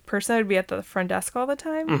like the person that would be at the front desk all the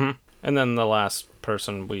time. Mm-hmm. And then the last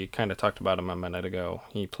person, we kind of talked about him a minute ago.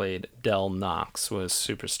 He played Del Knox, was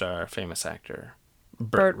superstar, famous actor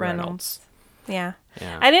Burt Reynolds. Yeah.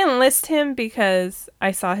 Yeah. I didn't list him because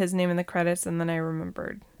I saw his name in the credits and then I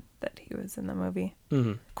remembered that he was in the movie.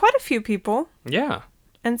 Mm-hmm. Quite a few people. Yeah.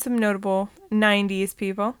 And some notable 90s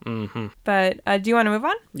people. Mm-hmm. But do you want to move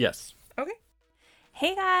on? Yes. Okay.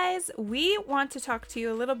 Hey guys, we want to talk to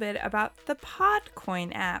you a little bit about the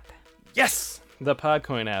Podcoin app. Yes! The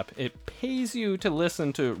Podcoin app. It pays you to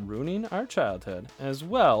listen to Ruining Our Childhood, as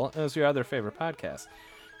well as your other favorite podcasts.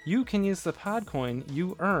 You can use the Podcoin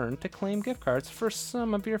you earn to claim gift cards for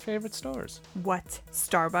some of your favorite stores. What?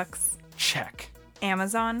 Starbucks? Check.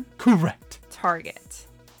 Amazon? Correct. Target.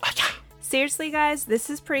 Acha. Seriously guys, this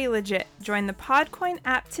is pretty legit. Join the Podcoin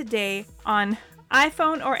app today on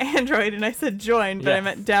iPhone or Android, and I said join, but Yeah. I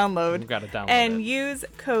meant download. You've got to download And it. use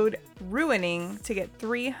code RUINING to get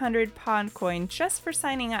 300 Podcoin just for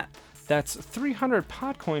signing up. That's 300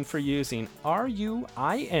 Podcoin for using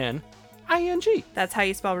RUINING. That's how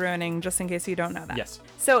you spell ruining, just in case you don't know that. Yes.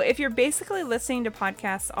 So if you're basically listening to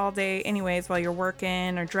podcasts all day anyways while you're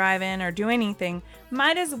working or driving or doing anything,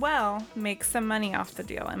 might as well make some money off the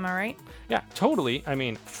deal. Am I right? Yeah, totally. I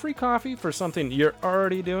mean, free coffee for something you're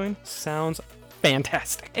already doing sounds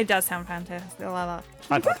fantastic. It does sound fantastic.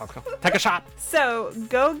 Take a shot. So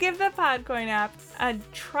go give the Podcoin app a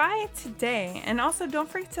try today. And also don't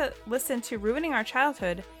forget to listen to Ruining Our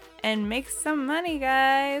Childhood and make some money,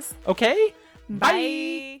 guys. Okay.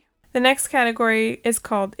 Bye. The next category is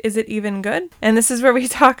called Is It Even Good? And this is where we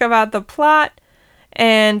talk about the plot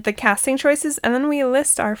and the casting choices, and then we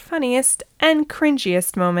list our funniest and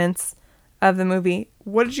cringiest moments of the movie.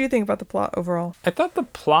 What did you think about the plot overall? I thought the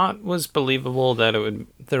plot was believable that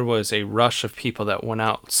there was a rush of people that went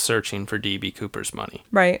out searching for D.B. Cooper's money.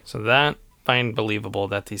 Right. So that find believable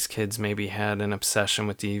that these kids maybe had an obsession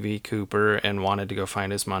with D.B. Cooper and wanted to go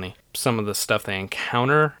find his money. Some of the stuff they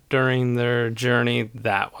encounter during their journey,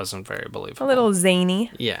 that wasn't very believable. A little zany.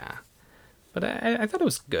 Yeah. But I thought it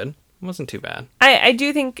was good. It wasn't too bad. I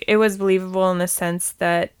do think it was believable in the sense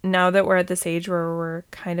that now that we're at this age where we're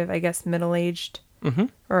kind of, I guess, middle-aged,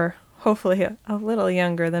 or hopefully a little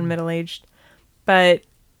younger than middle-aged, but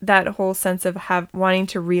that whole sense of wanting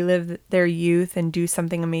to relive their youth and do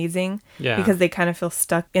something amazing because they kind of feel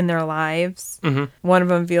stuck in their lives. One of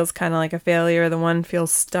them feels kind of like a failure. The one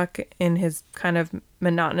feels stuck in his kind of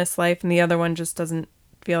monotonous life, and the other one just doesn't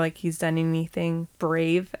feel like he's done anything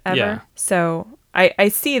brave ever. Yeah. So I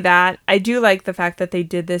see that. I do like the fact that they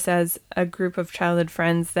did this as a group of childhood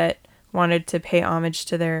friends that wanted to pay homage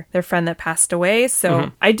to their friend that passed away.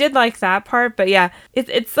 So I did like that part. But yeah,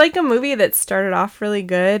 it's like a movie that started off really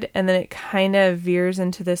good and then it kind of veers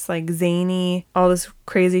into this like zany, all this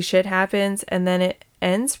crazy shit happens and then it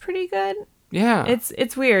ends pretty good. Yeah.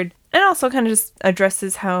 It's weird. And also kind of just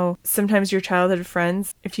addresses how sometimes your childhood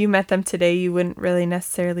friends, if you met them today, you wouldn't really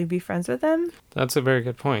necessarily be friends with them. That's a very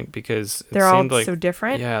good point because They're all seemed like, so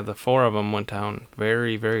different. Yeah, the four of them went down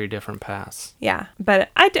very, very different paths. Yeah,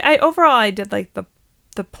 but I overall I did like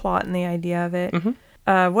the plot and the idea of it.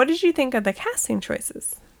 What did you think of the casting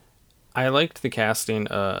choices? I liked the casting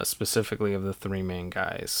specifically of the three main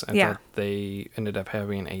guys. I thought they ended up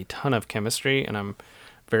having a ton of chemistry, and I'm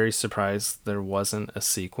very surprised there wasn't a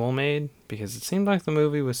sequel made because it seemed like the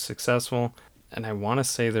movie was successful. And I want to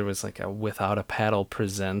say there was like a Without a Paddle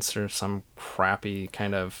Presents or some crappy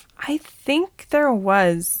kind of... I think there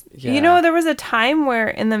was. Yeah. You know, there was a time where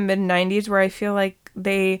in the mid-90s where I feel like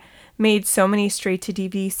they made so many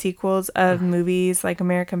straight-to-DVD sequels of movies like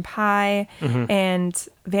American Pie and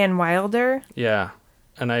Van Wilder. Yeah.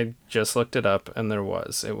 And I just looked it up and there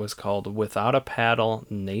was. It was called Without a Paddle,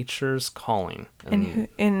 Nature's Calling.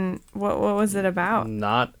 And what was it about?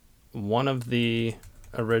 Not one of the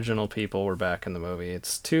original people were back in the movie.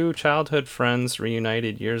 It's two childhood friends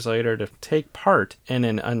reunited years later to take part in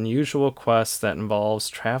an unusual quest that involves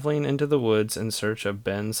traveling into the woods in search of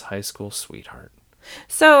Ben's high school sweetheart.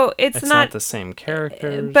 So it's not the same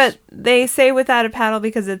characters. But they say Without a Paddle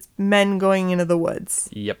because it's men going into the woods.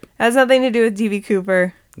 Yep. It has nothing to do with D.B.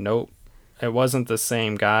 Cooper. Nope. It wasn't the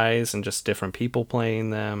same guys and just different people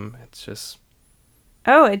playing them. It's just...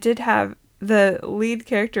 Oh, it did have the lead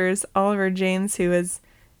character is Oliver James, who was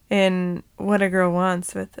in What a Girl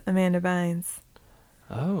Wants with Amanda Bynes.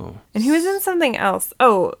 Oh. And he was in something else.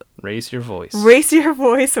 Oh. Raise Your Voice. Raise Your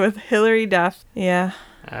Voice with Hilary Duff. Yeah.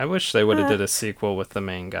 I wish they would have did a sequel with the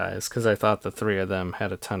main guys because I thought the three of them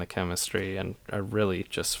had a ton of chemistry and are really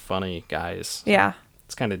just funny guys. Yeah.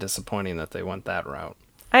 It's kind of disappointing that they went that route.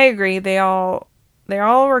 I agree. They all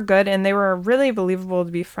were good and they were really believable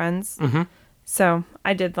to be friends. So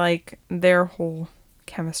I did like their whole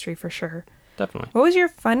chemistry for sure. Definitely. What was your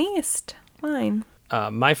funniest line?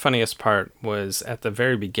 My funniest part was at the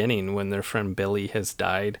very beginning when their friend Billy has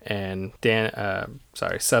died, and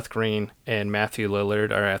Seth Green and Matthew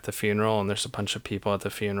Lillard are at the funeral, and there's a bunch of people at the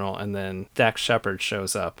funeral, and then Dax Shepard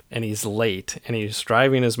shows up, and he's late, and he's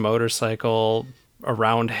driving his motorcycle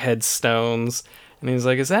around headstones, and he's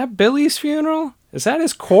like, "Is that Billy's funeral? Is that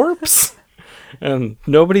his corpse?" And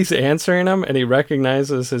nobody's answering him, and he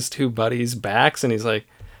recognizes his two buddies' backs, and he's like,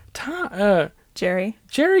 "Tom, Jerry,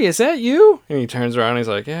 is that you?" And he turns around and he's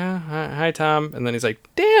like, "Yeah, hi, Tom." And then he's like,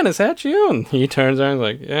 "Dan, is that you?" And he turns around and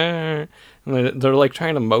he's like, "Yeah." And they're like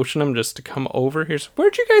trying to motion him just to come over here. So,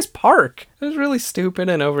 where'd you guys park? It was really stupid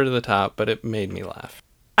and over the top, but it made me laugh.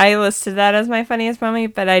 I listed that as my funniest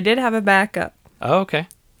moment, but I did have a backup. Oh, okay.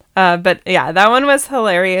 But yeah, that one was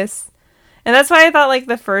hilarious. And that's why I thought like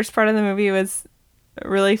the first part of the movie was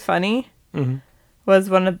really funny. Mm-hmm. Was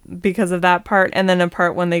because of that part, and then a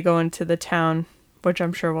part when they go into the town, which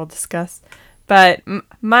I'm sure we'll discuss. But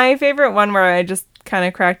my favorite one where I just kind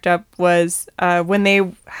of cracked up was when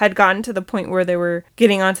they had gotten to the point where they were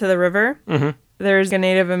getting onto the river. Mm-hmm. There's a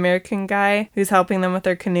Native American guy who's helping them with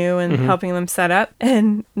their canoe and helping them set up.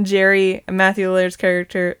 And Jerry, Matthew Lillard's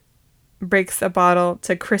character, breaks a bottle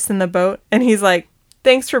to christen the boat. And he's like,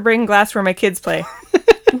 "Thanks for bringing glass where my kids play."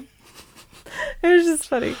 It was just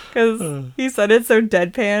funny because he said it so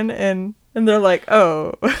deadpan, and they're like,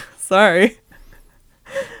 "Oh, sorry."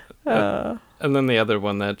 And then the other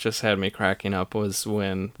one that just had me cracking up was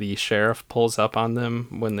when the sheriff pulls up on them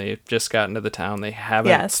when they've just gotten to the town. They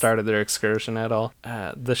haven't started their excursion at all.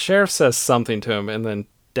 The sheriff says something to him, and then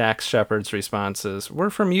Dax Shepard's response is, "We're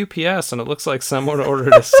from UPS, and it looks like someone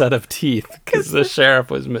ordered a set of teeth," because the sheriff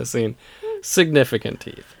was missing significant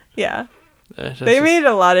teeth. Yeah. They made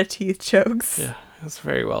a lot of teeth jokes. Yeah, it's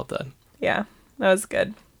very well done. Yeah, that was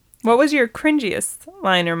good. What was your cringiest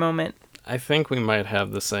line or moment? I think we might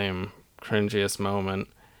have the same cringiest moment,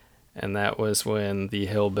 and that was when the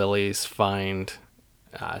hillbillies find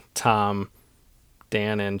Tom,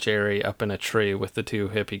 Dan, and Jerry up in a tree with the two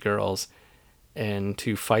hippie girls, and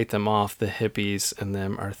to fight them off, the hippies and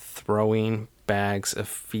them are throwing bags of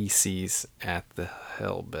feces at the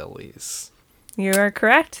hillbillies. You are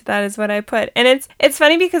correct. That is what I put. And it's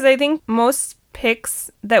funny because I think most picks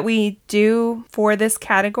that we do for this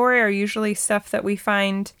category are usually stuff that we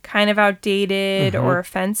find kind of outdated or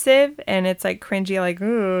offensive. And it's like cringy, like,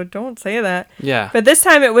 "Ooh, don't say that." Yeah. But this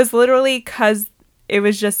time it was literally because it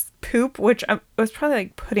was just poop, which it was probably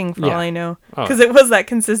like pudding for all I know. Because it was that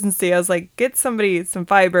consistency. I was like, get somebody some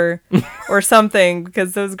fiber or something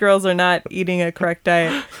because those girls are not eating a correct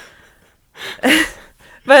diet.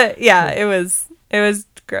 But yeah, it was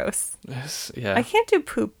gross. Yeah. I can't do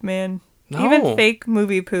poop, man. No. Even fake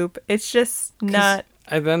movie poop. It's just not.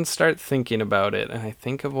 I then start thinking about it, and I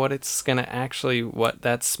think of what what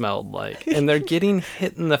that smelled like. And they're getting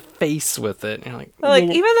hit in the face with it. And you're like,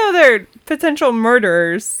 even though they're potential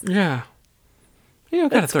murderers. Yeah. You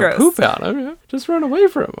don't gotta throw poop out. I mean, just run away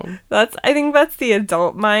from them. I think that's the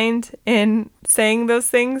adult mind in saying those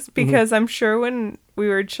things, because I'm sure when we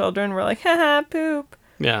were children, we're like, haha, poop.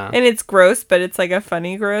 Yeah. And it's gross, but it's like a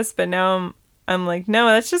funny gross. But now I'm like, no,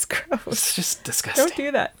 that's just gross. It's just disgusting. Don't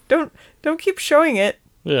do that. Don't keep showing it.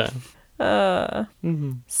 Yeah.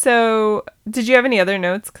 So, did you have any other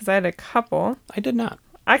notes? Because I had a couple. I did not.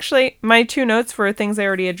 Actually, my two notes were things I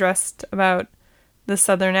already addressed about the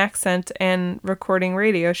Southern accent and recording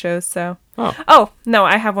radio shows. So, oh no,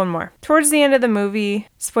 I have one more. Towards the end of the movie,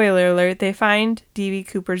 spoiler alert, they find D.B.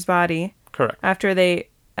 Cooper's body. Correct. After they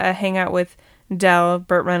hang out with Del,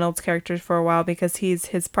 Burt Reynolds' character, for a while because he's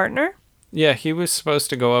his partner. Yeah, he was supposed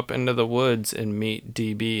to go up into the woods and meet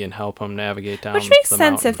DB and help him navigate down. Which makes the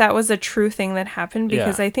sense mountain. if that was a true thing that happened,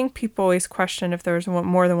 because I think people always question if there was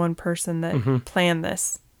more than one person that planned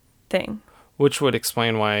this thing. Which would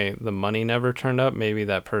explain why the money never turned up. Maybe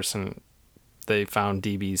that person, they found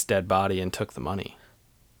DB's dead body and took the money.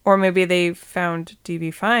 Or maybe they found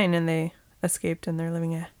DB fine and they escaped and they're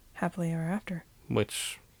living happily ever after.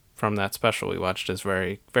 Which, from that special we watched, is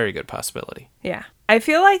very, very good possibility. Yeah. I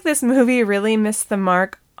feel like this movie really missed the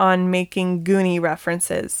mark on making Goonie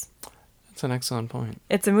references. That's an excellent point.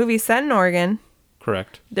 It's a movie set in Oregon.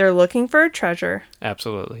 Correct. They're looking for a treasure.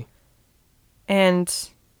 Absolutely. And,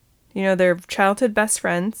 you know, they're childhood best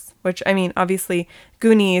friends, which, I mean, obviously,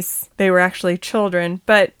 Goonies, they were actually children,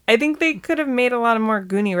 but I think they could have made a lot of more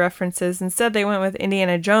Goonie references. Instead, they went with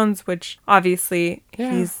Indiana Jones, which, obviously,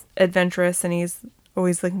 he's adventurous and he's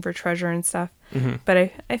always looking for treasure and stuff. But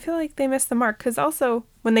I feel like they missed the mark, because also,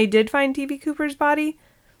 when they did find D.B. Cooper's body,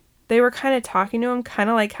 they were kind of talking to him, kind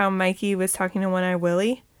of like how Mikey was talking to One-Eye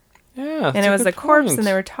Willie. Yeah, and it was a corpse, and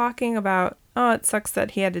they were talking about oh, it sucks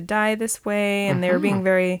that he had to die this way. And they were being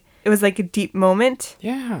very, it was like a deep moment.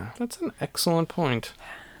 Yeah, that's an excellent point.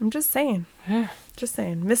 I'm just saying. Yeah. Just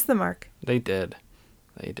saying. Missed the mark. They did.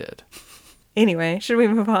 They did. Anyway, should we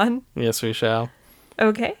move on? Yes, we shall.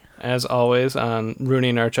 Okay. As always, on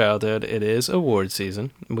Ruining Our Childhood, it is award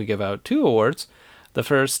season. We give out 2 awards. The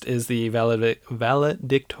first is the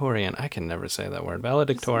valedictorian. I can never say that word.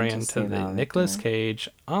 Valedictorian to the Nicolas Cage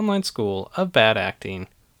Online School of Bad Acting.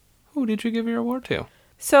 Who did you give your award to?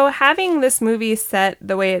 So having this movie set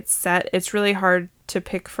the way it's set, it's really hard to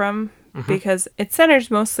pick from because it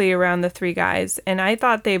centers mostly around the 3 guys. And I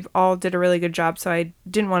thought they all did a really good job, so I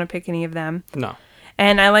didn't want to pick any of them. No.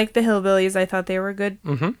 And I liked the hillbillies. I thought they were good.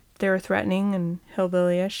 They were threatening and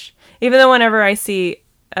hillbilly-ish. Even though whenever I see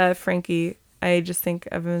Frankie, I just think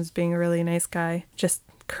of him as being a really nice guy. Just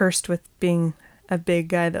cursed with being a big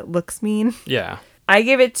guy that looks mean. Yeah. I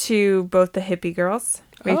gave it to both the hippie girls,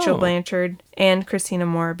 Rachel Oh. Blanchard and Christina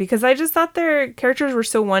Moore, because I just thought their characters were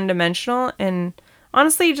so one-dimensional and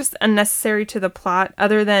honestly just unnecessary to the plot,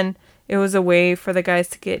 other than it was a way for the guys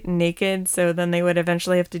to get naked, so then they would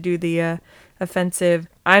eventually have to do the offensive,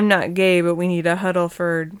 I'm not gay, but we need a huddle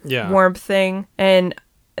for warmth thing. And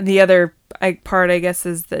the other part, I guess,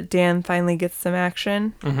 is that Dan finally gets some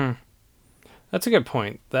action. That's a good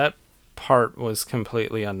point. That part was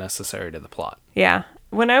completely unnecessary to the plot. Yeah.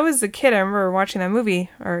 When I was a kid, I remember watching that movie,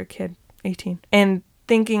 or a kid, 18, and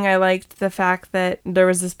thinking I liked the fact that there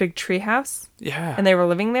was this big tree house. Yeah. And they were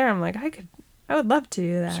living there. I'm like, I would love to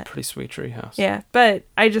do that. It's a pretty sweet tree house. Yeah, but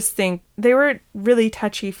I just think they were really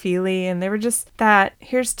touchy-feely, and they were just that,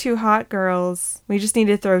 here's 2 hot girls. We just need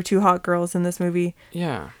to throw 2 hot girls in this movie.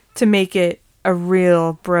 Yeah. To make it a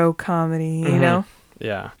real bro comedy, you know?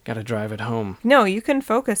 Yeah. Gotta drive it home. No, you can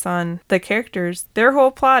focus on the characters. Their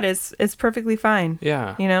whole plot is perfectly fine.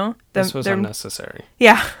 Yeah. You know? This was unnecessary.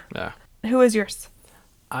 Yeah. Yeah. Who was yours?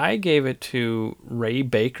 I gave it to Ray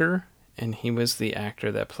Baker, and he was the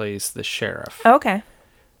actor that plays the sheriff. Okay.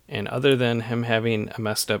 And other than him having a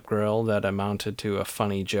messed up grill that amounted to a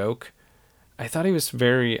funny joke, I thought he was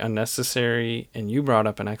very unnecessary, and you brought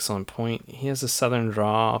up an excellent point. He has a southern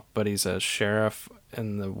drawl, but he's a sheriff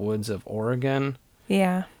in the woods of Oregon.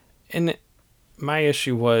 Yeah. And my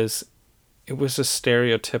issue was, it was a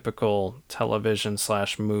stereotypical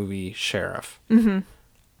television/movie sheriff.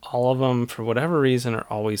 All of them, for whatever reason, are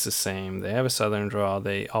always the same. They have a southern drawl.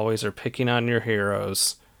 They always are picking on your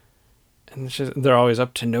heroes. And it's just, they're always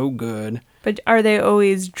up to no good. But are they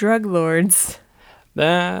always drug lords?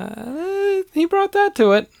 He brought that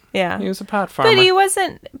to it. Yeah. He was a pot farmer. But he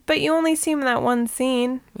wasn't, but you only see him in that one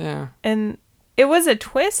scene. Yeah. And it was a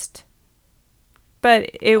twist. But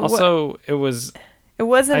it also, it was... It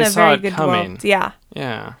wasn't I a saw very it good coming. Yeah.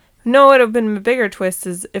 Yeah. No, it would have been a bigger twist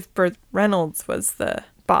is if Burt Reynolds was the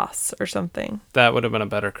boss or something. That would have been a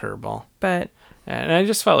better curveball. But... And I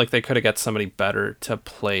just felt like they could have got somebody better to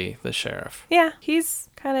play the sheriff. Yeah, he's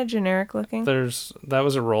kind of generic looking. That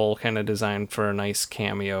was a role kind of designed for a nice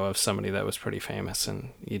cameo of somebody that was pretty famous, and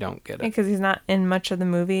you don't get it. Because he's not in much of the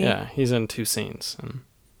movie. Yeah, he's in 2 scenes. And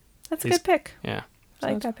that's a good pick. Yeah.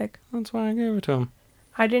 I like that pick. That's why I gave it to him.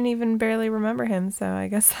 I didn't even barely remember him, so I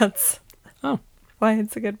guess that's why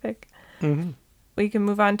it's a good pick. Mm-hmm. We can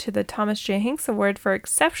move on to the Thomas J. Hanks Award for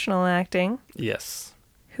Exceptional Acting. Yes.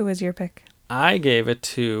 Who was your pick? I gave it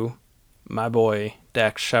to my boy,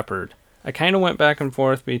 Dax Shepard. I kind of went back and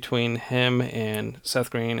forth between him and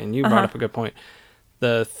Seth Green, and you brought up a good point.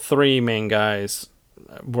 The 3 main guys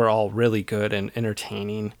were all really good and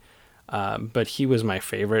entertaining, but he was my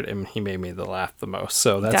favorite, and he made me laugh the most,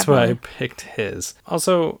 so that's why I picked his.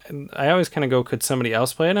 Also, I always kind of go, could somebody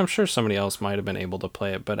else play it? I'm sure somebody else might have been able to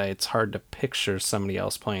play it, but it's hard to picture somebody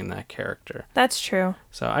else playing that character. That's true.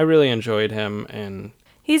 So I really enjoyed him, and...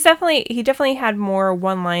 He definitely had more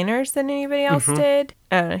one-liners than anybody else did.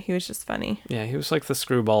 I don't know, he was just funny. Yeah, he was like the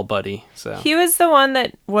screwball buddy. So he was the one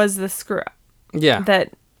that was the screw-up. Yeah.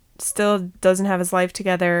 That still doesn't have his life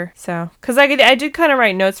together. So, because I did kind of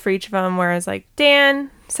write notes for each of them where I was like,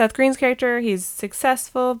 Dan, Seth Green's character, he's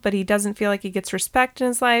successful, but he doesn't feel like he gets respect in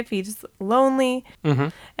his life. He's lonely.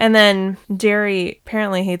 And then Jerry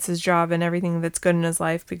apparently hates his job and everything that's good in his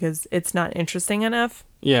life because it's not interesting enough.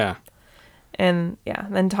 Yeah. And yeah,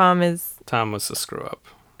 then Tom was the screw up.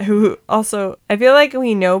 Who also, I feel like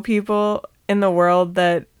we know people in the world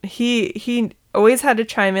that he always had to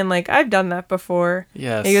chime in like, I've done that before.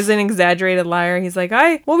 Yes. He was an exaggerated liar. He's like,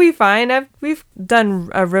 we'll be fine. We've done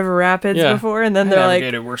river rapids before. And then they're like,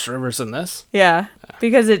 navigated worse rivers than this. yeah,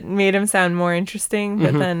 because it made him sound more interesting.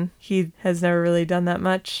 But then he has never really done that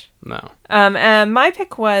much. No. And my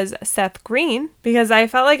pick was Seth Green because I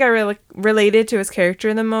felt like I related to his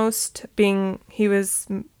character the most, being he was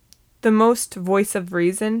the most voice of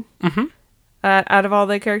reason out of all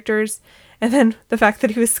the characters. And then the fact that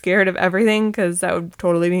he was scared of everything, because that would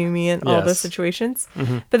totally be me in all those situations.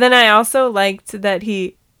 But then I also liked that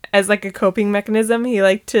he, as like a coping mechanism, he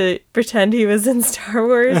liked to pretend he was in Star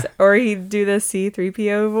Wars, or he'd do the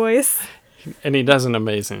C-3PO voice. And he does an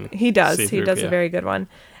amazing He does. C-3PO. He does a very good one.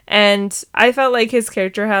 And I felt like his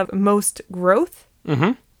character had most growth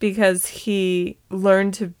because he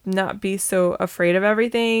learned to not be so afraid of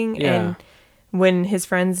everything. Yeah. And when his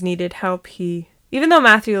friends needed help, even though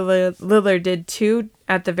Matthew Lillard did too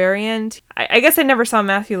at the very end, I guess I never saw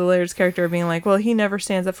Matthew Lillard's character being like, well, he never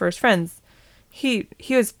stands up for his friends. He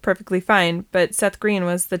was perfectly fine, but Seth Green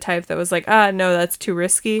was the type that was like, no, that's too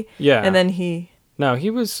risky. Yeah. And then he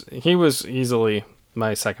was easily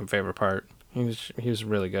my second favorite part. He was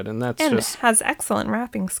really good, and has excellent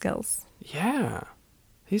rapping skills. Yeah.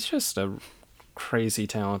 He's just a crazy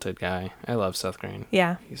talented guy. I love Seth Green.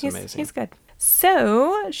 Yeah. He's amazing. He's good.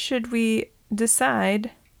 So, should we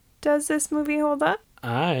decide, does this movie hold up?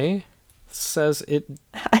 I says it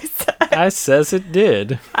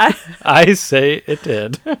did. I say it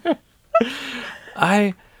did.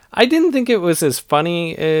 I didn't think it was as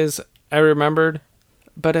funny as I remembered,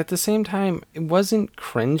 but at the same time, it wasn't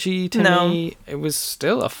cringy to me. It was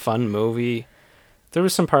still a fun movie. There were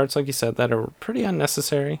some parts, like you said, that are pretty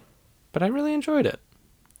unnecessary, but I really enjoyed it.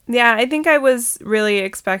 Yeah, I think I was really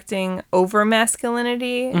expecting over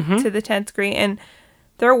masculinity to the 10th degree, and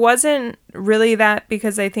there wasn't really that,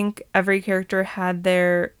 because I think every character had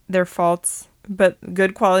their faults, but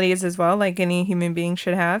good qualities as well, like any human being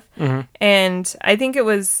should have. And I think it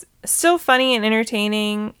was still funny and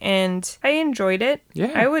entertaining, and I enjoyed it.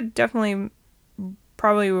 Yeah. I would definitely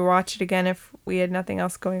probably watch it again if we had nothing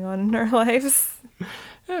else going on in our lives.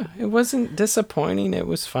 Yeah, it wasn't disappointing. It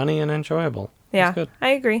was funny and enjoyable. Yeah, good. I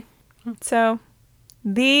agree. So,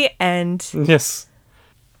 the end. Yes.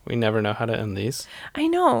 We never know how to end these. I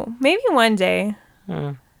know. Maybe one day.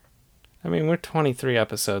 I mean, we're 23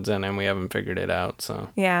 episodes in and we haven't figured it out, so.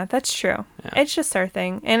 Yeah, that's true. Yeah. It's just our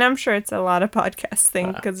thing. And I'm sure it's a lot of podcast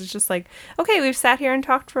thing, because it's just like, okay, we've sat here and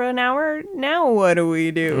talked for an hour. Now what do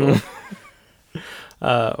we do?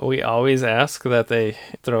 We always ask that they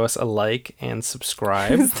throw us a like and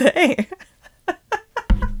subscribe. Who's they?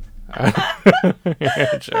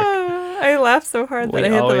 I laughed so hard that I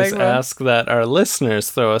hit the microphone. We always ask that our listeners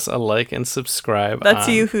throw us a like and subscribe. That's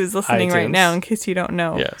you who's listening iTunes. right now, in case you don't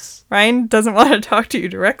know. Yes. Ryan doesn't want to talk to you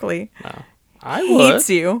directly. No. I He would. hates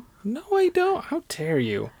you. No, I don't. How dare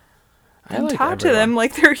you? And talk to them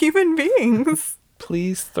like they're human beings.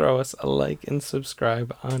 Please throw us a like and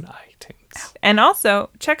subscribe on iTunes. And also,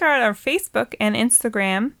 check out our Facebook and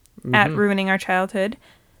Instagram at Ruining Our Childhood,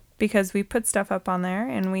 because we put stuff up on there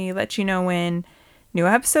and we let you know when new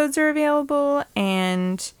episodes are available.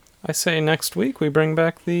 And I say next week we bring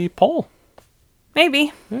back the poll.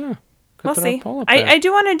 maybe. Yeah. We'll see. I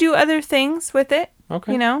do want to do other things with it.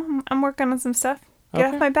 Okay. You know, I'm working on some stuff.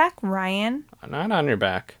 Get off my back, Ryan. Not on your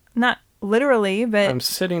back. Not literally, but... I'm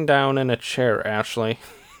sitting down in a chair, Ashley.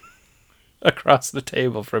 Across the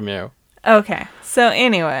table from you. Okay. So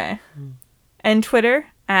anyway. And Twitter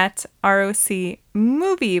at ROC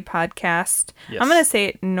Movie Podcast. Yes. I'm going to say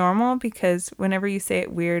it normal, because whenever you say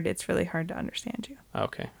it weird, it's really hard to understand you.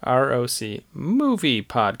 Okay. ROC Movie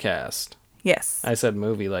Podcast. Yes. I said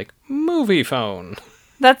movie like movie phone.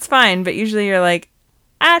 That's fine, but usually you're like,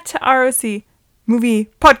 at ROC Movie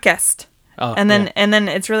Podcast. Oh, and then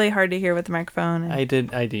it's really hard to hear with the microphone.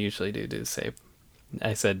 And... I usually do say,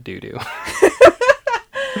 I said doo-doo.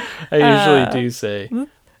 I usually do say podcast.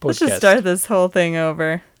 Let's just start this whole thing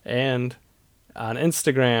over. And on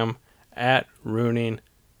Instagram, at Ruining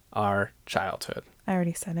Our Childhood. I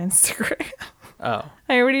already said Instagram. Oh.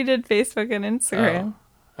 I already did Facebook and Instagram.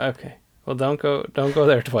 Oh. Okay. Well, don't go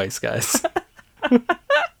there twice, guys.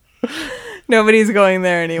 Nobody's going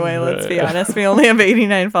there anyway, let's be honest. We only have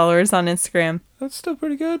 89 followers on Instagram. That's still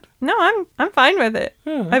pretty good. No, I'm fine with it.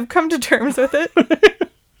 Yeah. I've come to terms with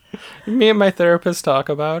it. Me and my therapist talk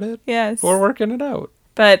about it. Yes. We're working it out.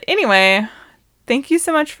 But anyway, thank you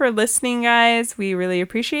so much for listening, guys. We really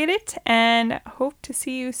appreciate it, and hope to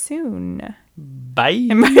see you soon. Bye.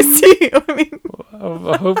 And by see you, I mean...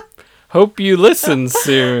 hope you listen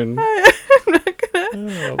soon.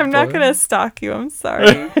 I'm not gonna stalk you. I'm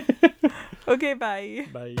sorry. Okay, bye.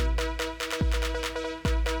 Bye.